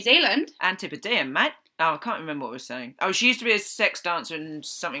 Australia or New Zealand? Antipodean, mate. Oh, I can't remember what I was saying. Oh, she used to be a sex dancer and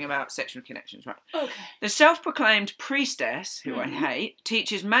something about sexual connections, right? Okay. The self-proclaimed priestess, who I hate,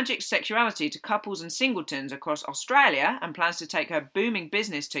 teaches magic sexuality to couples and singletons across Australia and plans to take her booming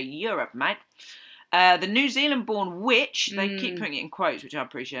business to Europe, mate. The New Zealand-born witch, they keep putting it in quotes, which I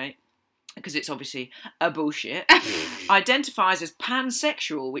appreciate, because it's obviously a bullshit, identifies as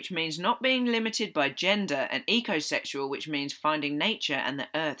pansexual, which means not being limited by gender, and ecosexual, which means finding nature and the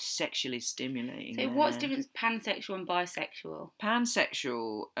earth sexually stimulating. So what's the difference pansexual and bisexual?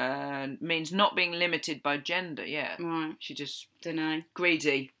 Pansexual means not being limited by gender, yeah. Right. She just... Don't know.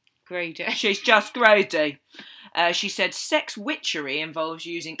 Greedy. She's just greedy. She said sex witchery involves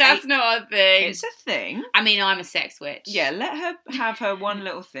using... That's not a thing. It's a thing. I mean, I'm a sex witch. Yeah, let her have her one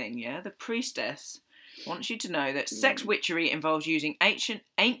little thing, yeah? The priestess wants you to know that sex witchery involves using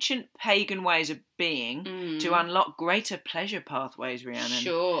ancient pagan ways of being to unlock greater pleasure pathways, Rhiannon.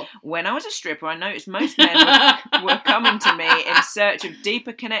 Sure. When I was a stripper, I noticed most men were coming to me in search of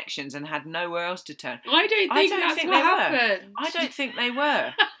deeper connections and had nowhere else to turn. I don't think that's what happened. I don't think they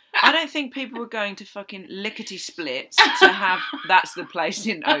were. I don't think people were going to fucking lickety-splits to have... That's the place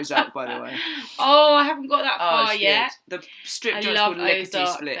in Ozark, by the way. Oh, I haven't got that far yet. The strip joint's called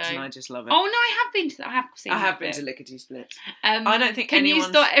Lickety-Splits, and I just love it. Oh, no, I have been to that. I have been to Lickety-Splits. I don't think Can you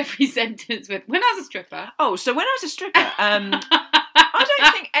start every sentence with, when I was a stripper? Oh, so when I was a stripper, I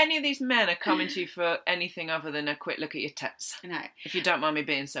don't think any of these men are coming to you for anything other than a quick look at your tits. No. If you don't mind me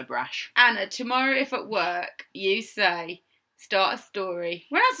being so brash. Anna, tomorrow if at work you say... Start a story.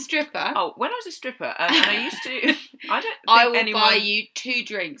 When I was a stripper. Oh, when I was a stripper, and I used to. I will buy you 2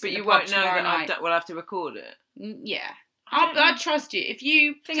 drinks. But you won't know that we'll have to record it. Yeah, I trust you. If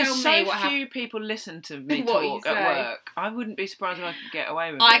you tell me what happened. So few people listen to me talk at work. I wouldn't be surprised if I could get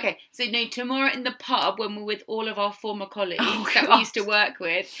away with it. Okay, so no, tomorrow in the pub when we're with all of our former colleagues that we used to work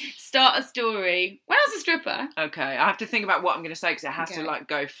with, start a story. When I was a stripper. Okay, I have to think about what I'm going to say because it has to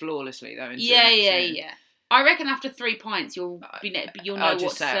go flawlessly though. Yeah. I reckon after 3 pints you'll know what to say. I'll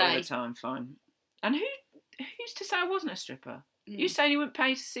just say it all the time, fine. And who's to say I wasn't a stripper? You saying you wouldn't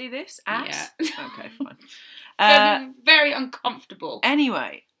pay to see this? Ass? Yeah. Okay, fine. So very uncomfortable.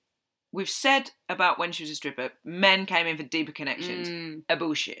 Anyway, we've said about when she was a stripper, men came in for deeper connections. A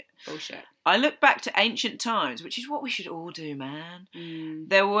bullshit. I look back to ancient times, which is what we should all do, man.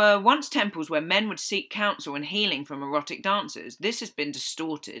 There were once temples where men would seek counsel and healing from erotic dancers. This has been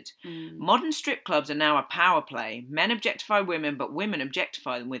distorted. Modern strip clubs are now a power play. Men objectify women, but women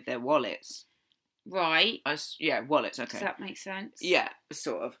objectify them with their wallets. Right. Wallets, okay. Does that make sense? Yeah,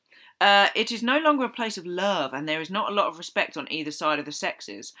 sort of. It is no longer a place of love, and there is not a lot of respect on either side of the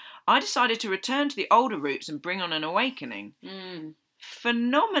sexes. I decided to return to the older roots and bring on an awakening.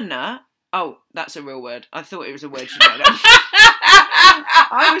 Phenomena... Oh, that's a real word. I thought it was a word she made up.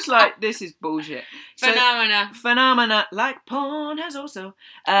 I was like, this is bullshit. Phenomena, like porn has also.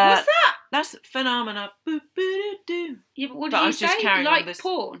 What's that? That's phenomena. Yeah, but what did you say? Like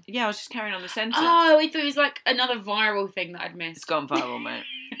porn? Yeah, I was just carrying on the sentence. Oh, I thought it was like another viral thing that I'd missed. It's gone viral, mate.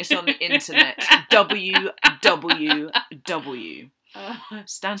 It's on the internet. WWW.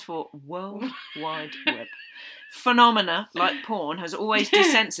 Stands for World Wide Web. Phenomena, like porn, has always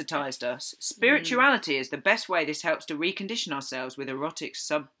desensitized us. Spirituality is the best way this helps to recondition ourselves with erotic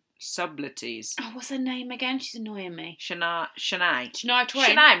subtleties. Oh, what's her name again? She's annoying me. Shania Twain.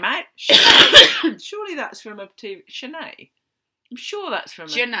 Shania, mate. Shania. Surely that's from a TV. Shania. I'm sure that's from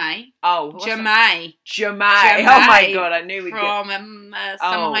Janae. Oh, Jamae. Jamae. Oh my god, I knew we'd from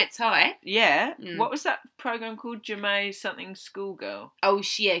Summer Heights High. Yeah. What was that program called? Jamae something Schoolgirl. Oh,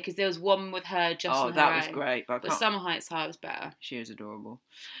 yeah, because there was one with her just on her that own. was great. But Summer Heights High was better. She was adorable.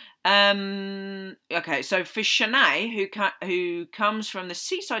 Okay, so for Shanae, who comes from the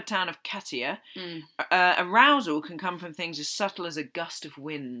seaside town of Katia, arousal can come from things as subtle as a gust of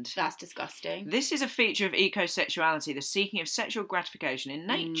wind. That's disgusting. This is a feature of ecosexuality, the seeking of sexual gratification in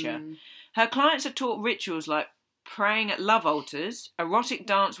nature. Her clients are taught rituals like praying at love altars, erotic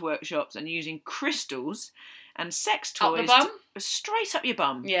dance workshops, and using crystals and sex toys. Up the bum? Straight up your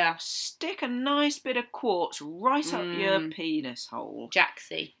bum. Yeah. Stick a nice bit of quartz right up your penis hole.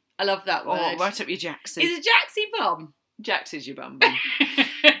 Jaxie. I love that word. Oh, right up your jaxie. Is it Jaxie bum? Jaxie's your bum.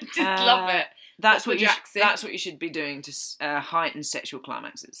 Just love it. That's what you should be doing to heighten sexual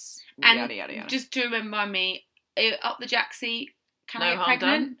climaxes. And yada yada yada. Just to remind me, up the Jaxie. Can I get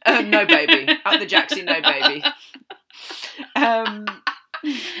pregnant? Done? No baby. Up the Jaxie, no baby.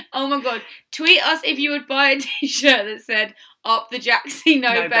 Oh my god! Tweet us if you would buy a T-shirt that said "Up the Jaxie,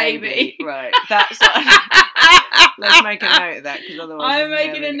 no baby." Right. That's. Let's make a note of that because otherwise. I'm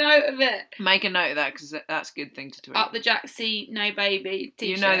making a note of it. Make a note of that because that's a good thing to tweet. Up the Jaxie, no baby.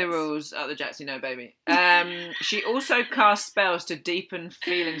 T-shirts. You know the rules. Up the Jaxie, no baby. She also casts spells to deepen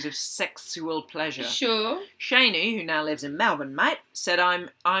feelings of sexual pleasure. Sure. Shani, who now lives in Melbourne, mate, said, "I'm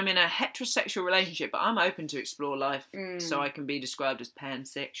in a heterosexual relationship, but I'm open to explore life, so I can be described as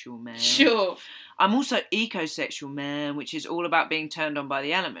pansexual, man. Sure. I'm also ecosexual, man, which is all about being turned on by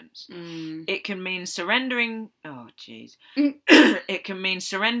the elements. It can mean surrendering. Oh, jeez. It can mean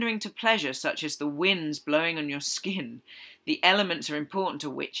surrendering to pleasure, such as the winds blowing on your skin. The elements are important to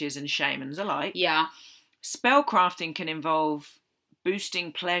witches and shamans alike. Yeah. Spellcrafting can involve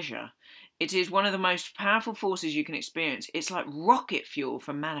boosting pleasure. It is one of the most powerful forces you can experience. It's like rocket fuel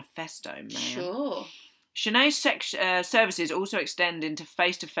for manifesto, man. Sure. Shanae's services also extend into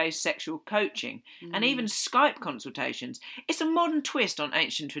face-to-face sexual coaching and even Skype consultations. It's a modern twist on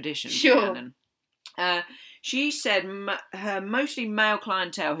ancient traditions. Sure. She said her mostly male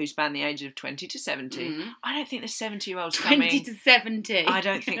clientele who span the ages of 20 to 70. I don't think the 70-year-old's coming... 20 to 70. I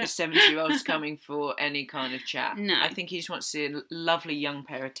don't think the 70-year-old's coming for any kind of chat. No. I think he just wants to see a lovely young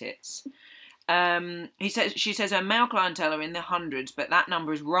pair of tits. She says her male clientele are in the hundreds, but that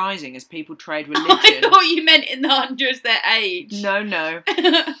number is rising as people trade religion. I thought you meant in the hundreds their age. No.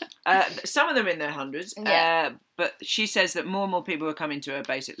 Some of them in their hundreds. Yeah. But she says that more and more people are coming to her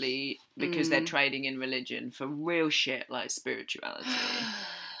basically because they're trading in religion for real shit like spirituality.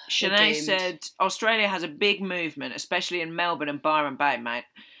 Shanae said Australia has a big movement, especially in Melbourne and Byron Bay, mate.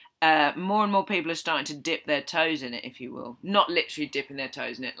 More and more people are starting to dip their toes in it, if you will. Not literally dipping their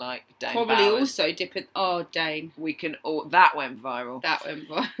toes in it like Dane Probably Bowers. also dipping... Oh, Dane. We can all... That went viral.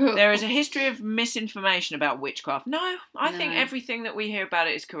 There is a history of misinformation about witchcraft. No, I think everything that we hear about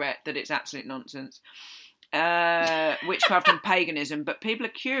it is correct, that it's absolute nonsense. Witchcraft and paganism, but people are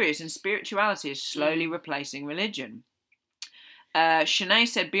curious and spirituality is slowly replacing religion. Shanae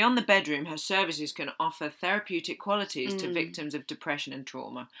said beyond the bedroom, her services can offer therapeutic qualities to victims of depression and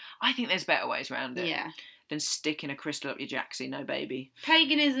trauma. I think there's better ways around it than sticking a crystal up your jacksie, no baby.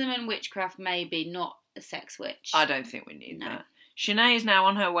 Paganism and witchcraft, maybe, not a sex witch. I don't think we need that. Shanae is now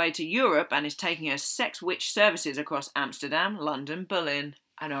on her way to Europe and is taking her sex witch services across Amsterdam, London, Berlin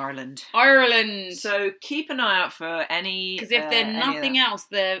and Ireland. So keep an eye out for any... Because if they're nothing else,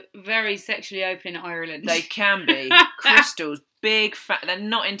 they're very sexually open in Ireland. They can be. Crystals, big fan... They're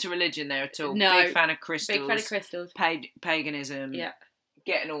not into religion there at all. No. Big fan of crystals. Big fan of crystals. Paganism. Yeah.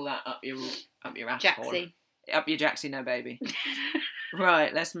 Getting all that up your asshole. Jaxie. Up your jaxie, no baby.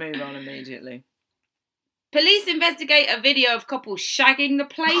 Right, let's move on immediately. Police investigate a video of couples shagging the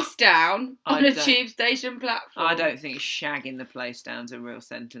place down on a tube station platform. I don't think shagging the place down's a real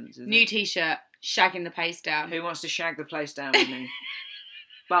sentence, is New it? T-shirt, shagging the place down. Who wants to shag the place down with me?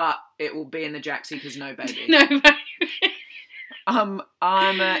 But it will be in the jacksie because no baby. No baby. I'm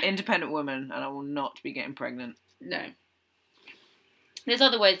an independent woman and I will not be getting pregnant. No. There's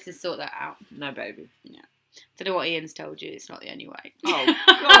other ways to sort that out. No baby. Yeah. Don't know what Ian's told you. It's not the only way. Oh,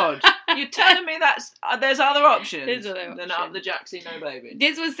 God. You're telling me there's other options There's other options. than Up the Jacksie No Baby.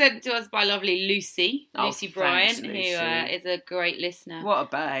 This was sent to us by lovely Lucy Bryant, Lucy. who is a great listener. What a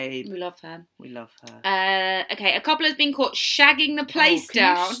babe. We love her. We love her. Okay, a couple has been caught shagging the place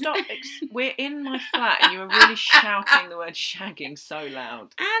down. You stop? We're in my flat and you are really shouting the word shagging so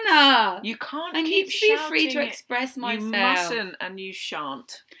loud. Anna! You can't I keep need to be free to it. express myself. You mustn't and you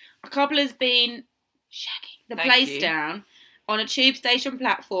shan't. A couple has been shagging the place down on a tube station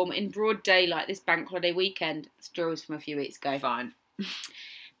platform in broad daylight this bank holiday weekend. The story was from a few weeks ago. Fine.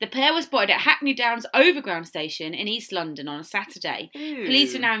 The pair were spotted at Hackney Downs Overground Station in East London on a Saturday. Ew.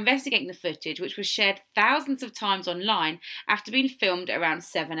 Police are now investigating the footage, which was shared thousands of times online after being filmed at around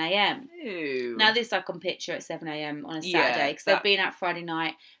 7 a.m. Ew. Now this I can picture at 7 a.m. on a Saturday, because they've been out Friday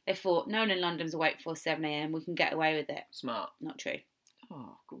night. They thought, no one in London's awake before 7 a.m. We can get away with it. Smart. Not true.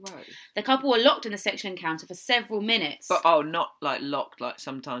 Oh, gross. The couple were locked in the sexual encounter for several minutes. But not like locked like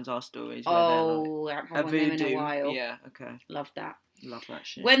sometimes our stories. Where I haven't had one of them in a while. Yeah, okay. Love that. Love that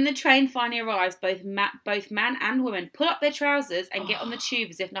shit. When the train finally arrives, both man and woman pull up their trousers and get on the tube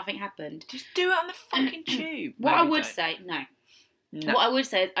as if nothing happened. Just do it on the fucking tube. What I would say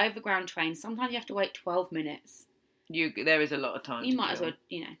is overground trains, sometimes you have to wait 12 minutes. There is a lot of time. You might as well,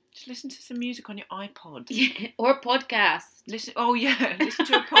 just listen to some music on your iPod. Yeah, or a podcast. Listen to a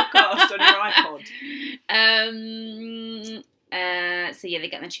podcast on your iPod. So they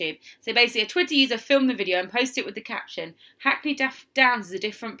get on the tube. So basically, a Twitter user filmed the video and posted it with the caption, "Hackney Downs is a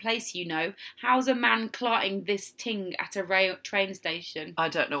different place, you know. How's a man clarting this ting at a train station?" I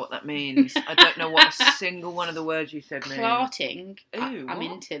don't know what that means. I don't know what a single one of the words you said means. Clarting? Ew, I'm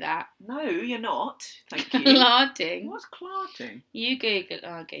into that. No, you're not. Thank you. Clarting? What's clarting? You Google it.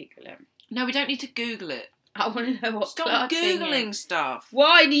 I'll Google it. No, we don't need to Google it. I want to know what Stop clarting Googling is. stuff.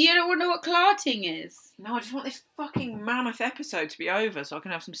 Why? Do you don't want to know what clarting is? No, I just want this fucking mammoth episode to be over so I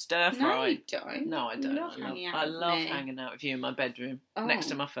can have some stir fry. No, you don't. No, I don't. I love hanging out with you in my bedroom next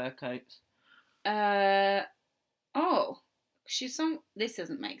to my fur coats. This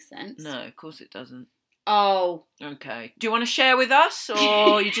doesn't make sense. No, of course it doesn't. Oh. Okay. Do you want to share with us,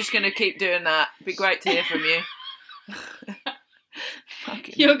 or you're just going to keep doing that? It'd be great to hear from you.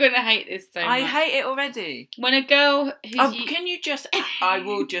 You're going to hate this so much. I hate it already. When a girl can you just... I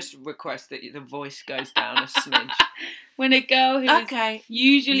will just request that the voice goes down a smidge. When a girl who's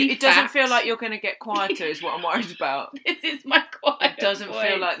usually It doesn't feel like you're going to get quieter is what I'm worried about. This is my quiet It doesn't voice.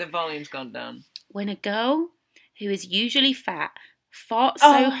 feel like the volume's gone down. When a girl who is usually fat farts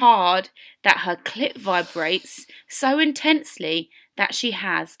so hard that her clit vibrates so intensely that she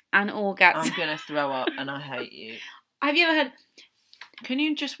has an orgasm. I'm going to throw up and I hate you. Have you ever heard... Can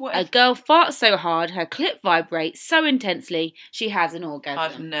you just... A girl farts so hard her clit vibrates so intensely she has an orgasm.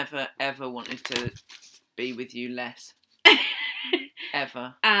 I've never, ever wanted to be with you less.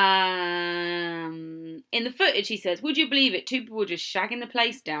 Ever. In the footage, he says, would you believe it? Two people were just shagging the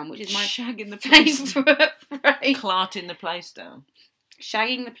place down, which is my shagging the place down. phrase. Clarting the place down.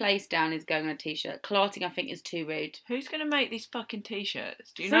 Shagging the place down is going on a t-shirt. Clarting, I think, is too rude. Who's going to make these fucking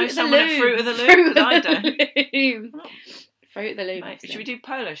t-shirts? Do you Fruit know someone at Fruit of the Loom? I don't. Fruit of the Loom. Mate, should we do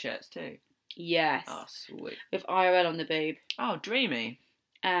polo shirts too? Yes. Oh, sweet. With IRL on the boob. Oh, dreamy.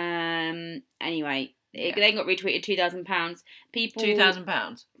 Anyway, it then got retweeted £2,000. People.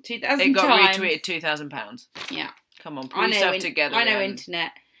 £2,000. 2,000 It got times. retweeted £2,000. Yeah. Come on, pull yourself together. I know Rhiannon.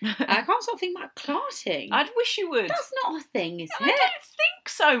 internet. I can't stop thinking about clarting. I wish you would. That's not a thing, is it? I don't think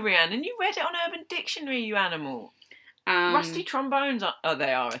so, Rhiannon. You read it on Urban Dictionary, you animal. Rusty trombones are... Oh,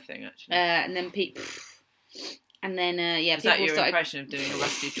 they are a thing, actually. And then people... And then, Is that your impression of doing a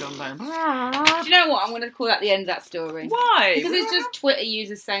rusty trombone? Do you know what? I'm going to call that the end of that story. Why? Because it's just Twitter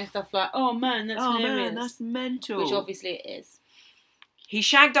users saying stuff like, oh man, that's hilarious. Man, that's mental. Which obviously it is. He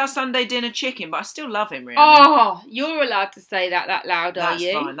shagged our Sunday dinner chicken, but I still love him, Rhiannon. Oh, you're allowed to say that loud, are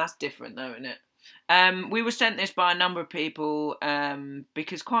you? That's fine. That's different, though, isn't it? We were sent this by a number of people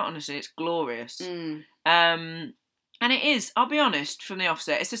because, quite honestly, it's glorious. And it is, I'll be honest, from the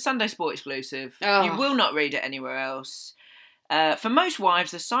offset, it's a Sunday Sport exclusive. Oh. You will not read it anywhere else. For most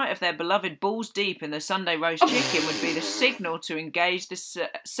wives, the sight of their beloved balls deep in the Sunday roast chicken would be the signal to engage the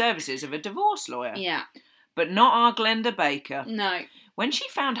services of a divorce lawyer. Yeah. But not our Glenda Baker. No. When she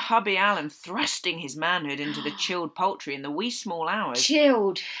found hubby Alan thrusting his manhood into the chilled poultry in the wee small hours...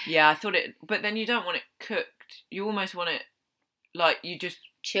 Chilled. Yeah, I thought it... But then you don't want it cooked. You almost want it, like, you just...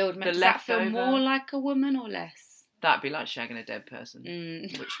 Chilled. Does that feel more like a woman or less? That'd be like shagging a dead person.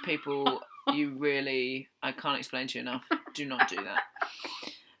 Which people, you really... I can't explain to you enough. Do not do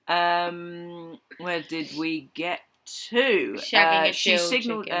that. Where did we get 2. She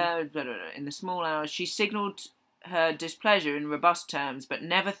signalled in the small hours. She signalled her displeasure in robust terms, but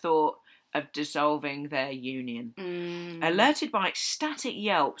never thought of dissolving their union. Alerted by ecstatic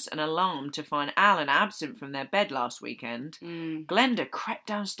yelps and alarmed to find Alan absent from their bed last weekend, Glenda crept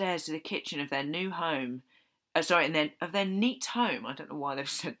downstairs to the kitchen of their new home. Of their neat home. I don't know why they've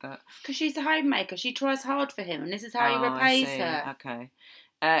said that. Because she's a homemaker. She tries hard for him, and this is how he repays her. Okay.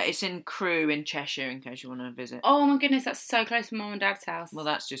 It's in Crewe in Cheshire, in case you want to visit. Oh my goodness, that's so close to Mum and Dad's house. Well,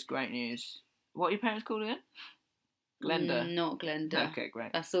 that's just great news. What are your parents called again? Glenda. Not Glenda. Okay,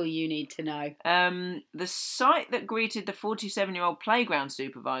 great. That's all you need to know. The sight that greeted the 47-year-old playground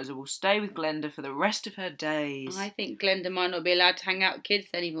supervisor will stay with Glenda for the rest of her days. I think Glenda might not be allowed to hang out with kids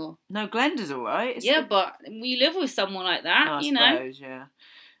anymore. No, Glenda's all right. But you live with someone like that, I suppose, yeah.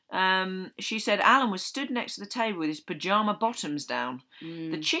 She said Alan was stood next to the table with his pyjama bottoms down.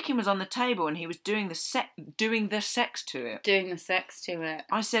 The chicken was on the table and he was doing the sex to it. Doing the sex to it.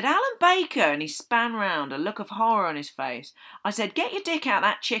 I said, Alan Baker, and he span round, a look of horror on his face. I said, get your dick out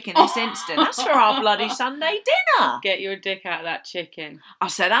that chicken this instant. That's for our bloody Sunday dinner. Get your dick out of that chicken. I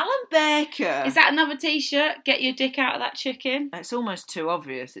said, Alan Baker. Is that another T-shirt? Get your dick out of that chicken? It's almost too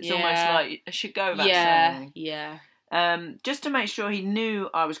obvious. It's almost like it should go without saying. Yeah. Just to make sure he knew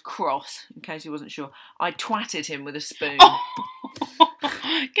I was cross, in case he wasn't sure, I twatted him with a spoon.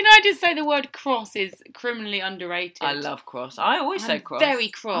 Can I just say the word cross is criminally underrated? I love cross. I always say cross. Very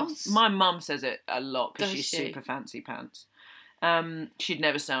cross. My mum says it a lot because she's super fancy pants. She'd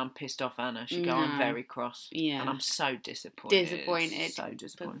never say I'm pissed off Anna. She'd go, I'm very cross. Yeah. And I'm so disappointed. So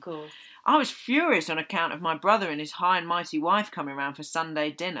disappointed. Of course. I was furious on account of my brother and his high and mighty wife coming round for Sunday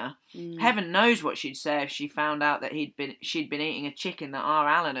dinner. Heaven knows what she'd say if she found out that she'd been eating a chicken that our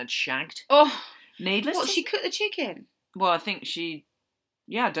Alan had shagged. Oh. Needless What, she cooked the chicken? Well, I think she...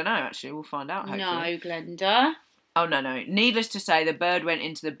 Yeah, I don't know, actually. We'll find out, hopefully. No, Glenda. Oh, no. Needless to say, the bird went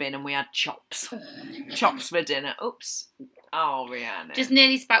into the bin and we had chops. Chops for dinner. Oops. Oh, Rhiannon. Just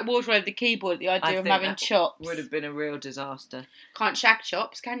nearly spat water over the keyboard at the idea of having chops. Would have been a real disaster. Can't shag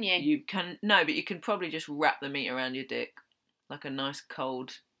chops, can you? You can... No, but you can probably just wrap the meat around your dick. Like a nice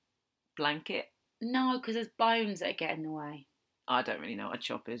cold blanket. No, because there's bones that get in the way. I don't really know what a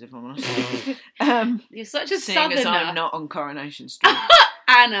chop is, if I'm honest. You're such a seeing southerner. As I'm not on Coronation Street.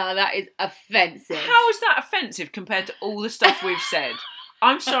 Anna, that is offensive. How is that offensive compared to all the stuff we've said?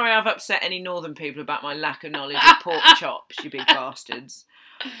 I'm sorry I've upset any northern people about my lack of knowledge of pork chops, you big bastards.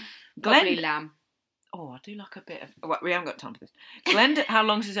 Probably lamb. Oh, I do like a bit of... Well, we haven't got time for this. Glenda, how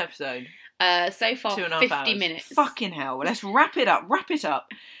long's this episode? So far, 2.5 hours. 50 minutes. Fucking hell. Well, let's wrap it up. Wrap it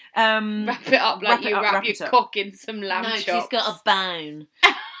up like you wrap your cock in some lamb chops. No, she's got a bone.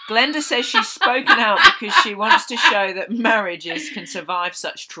 Glenda says she's spoken out because she wants to show that marriages can survive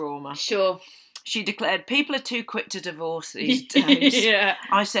such trauma. Sure. She declared, people are too quick to divorce these days. Yeah.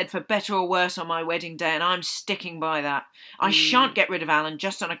 I said, for better or worse on my wedding day, and I'm sticking by that. I shan't get rid of Alan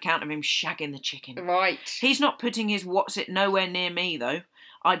just on account of him shagging the chicken. Right. He's not putting his what's it nowhere near me, though.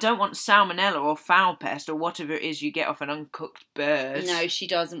 I don't want salmonella or foul pest or whatever it is you get off an uncooked bird. No, she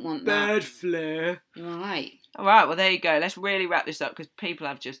doesn't want that. Bird flu. Right. All right, well, there you go. Let's really wrap this up because people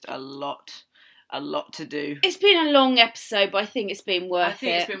have just a lot to do. It's been a long episode, but I think it's been worth it. I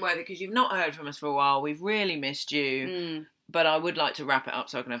think it's been worth it because you've not heard from us for a while. We've really missed you. But I would like to wrap it up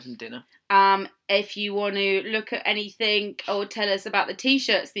so I can have some dinner. If you want to look at anything or tell us about the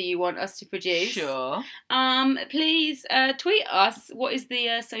T-shirts that you want us to produce, sure. Please tweet us. What is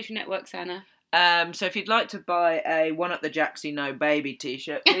the social network, Anna? So if you'd like to buy a One Up the Jaxie No Baby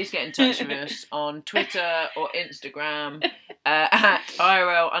T-shirt, please get in touch with us on Twitter or Instagram at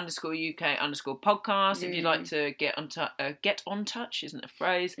IRL_UK_podcast. If you'd like to get on touch, isn't a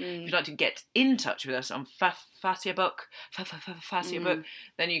phrase. If you'd like to get in touch with us on Facebook,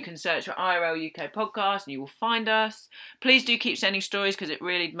 then you can search for IRL UK Podcast and you will find us. Please do keep sending stories because it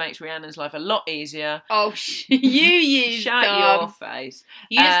really makes Rhiannon's life a lot easier. Oh, you Shut your face.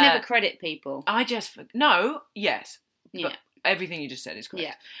 You just never credit people. Yes. Yeah. But everything you just said is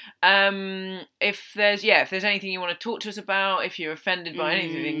correct. Yeah. If there's anything you want to talk to us about, if you're offended by any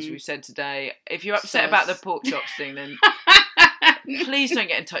of the things we've said today, if you're upset about the pork chops thing, then please don't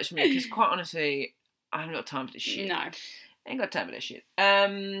get in touch with me because quite honestly, I haven't got time for this shit. No. I ain't got time for this shit.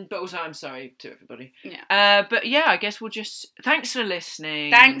 But also, I'm sorry to everybody. Yeah. But yeah, I guess we'll just... Thanks for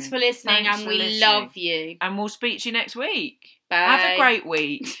listening. We love you. And we'll speak to you next week. Bye. Have a great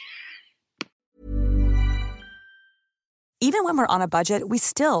week. Even when we're on a budget, we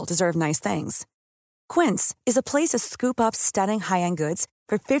still deserve nice things. Quince is a place to scoop up stunning high-end goods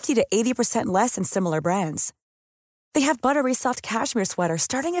for 50 to 80% less than similar brands. They have buttery soft cashmere sweaters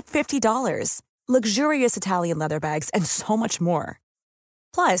starting at $50, luxurious Italian leather bags, and so much more.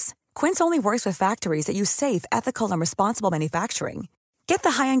 Plus, Quince only works with factories that use safe, ethical, and responsible manufacturing. Get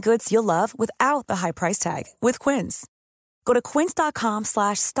the high-end goods you'll love without the high price tag with Quince. Go to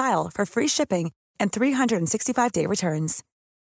quince.com/style for free shipping and 365-day returns.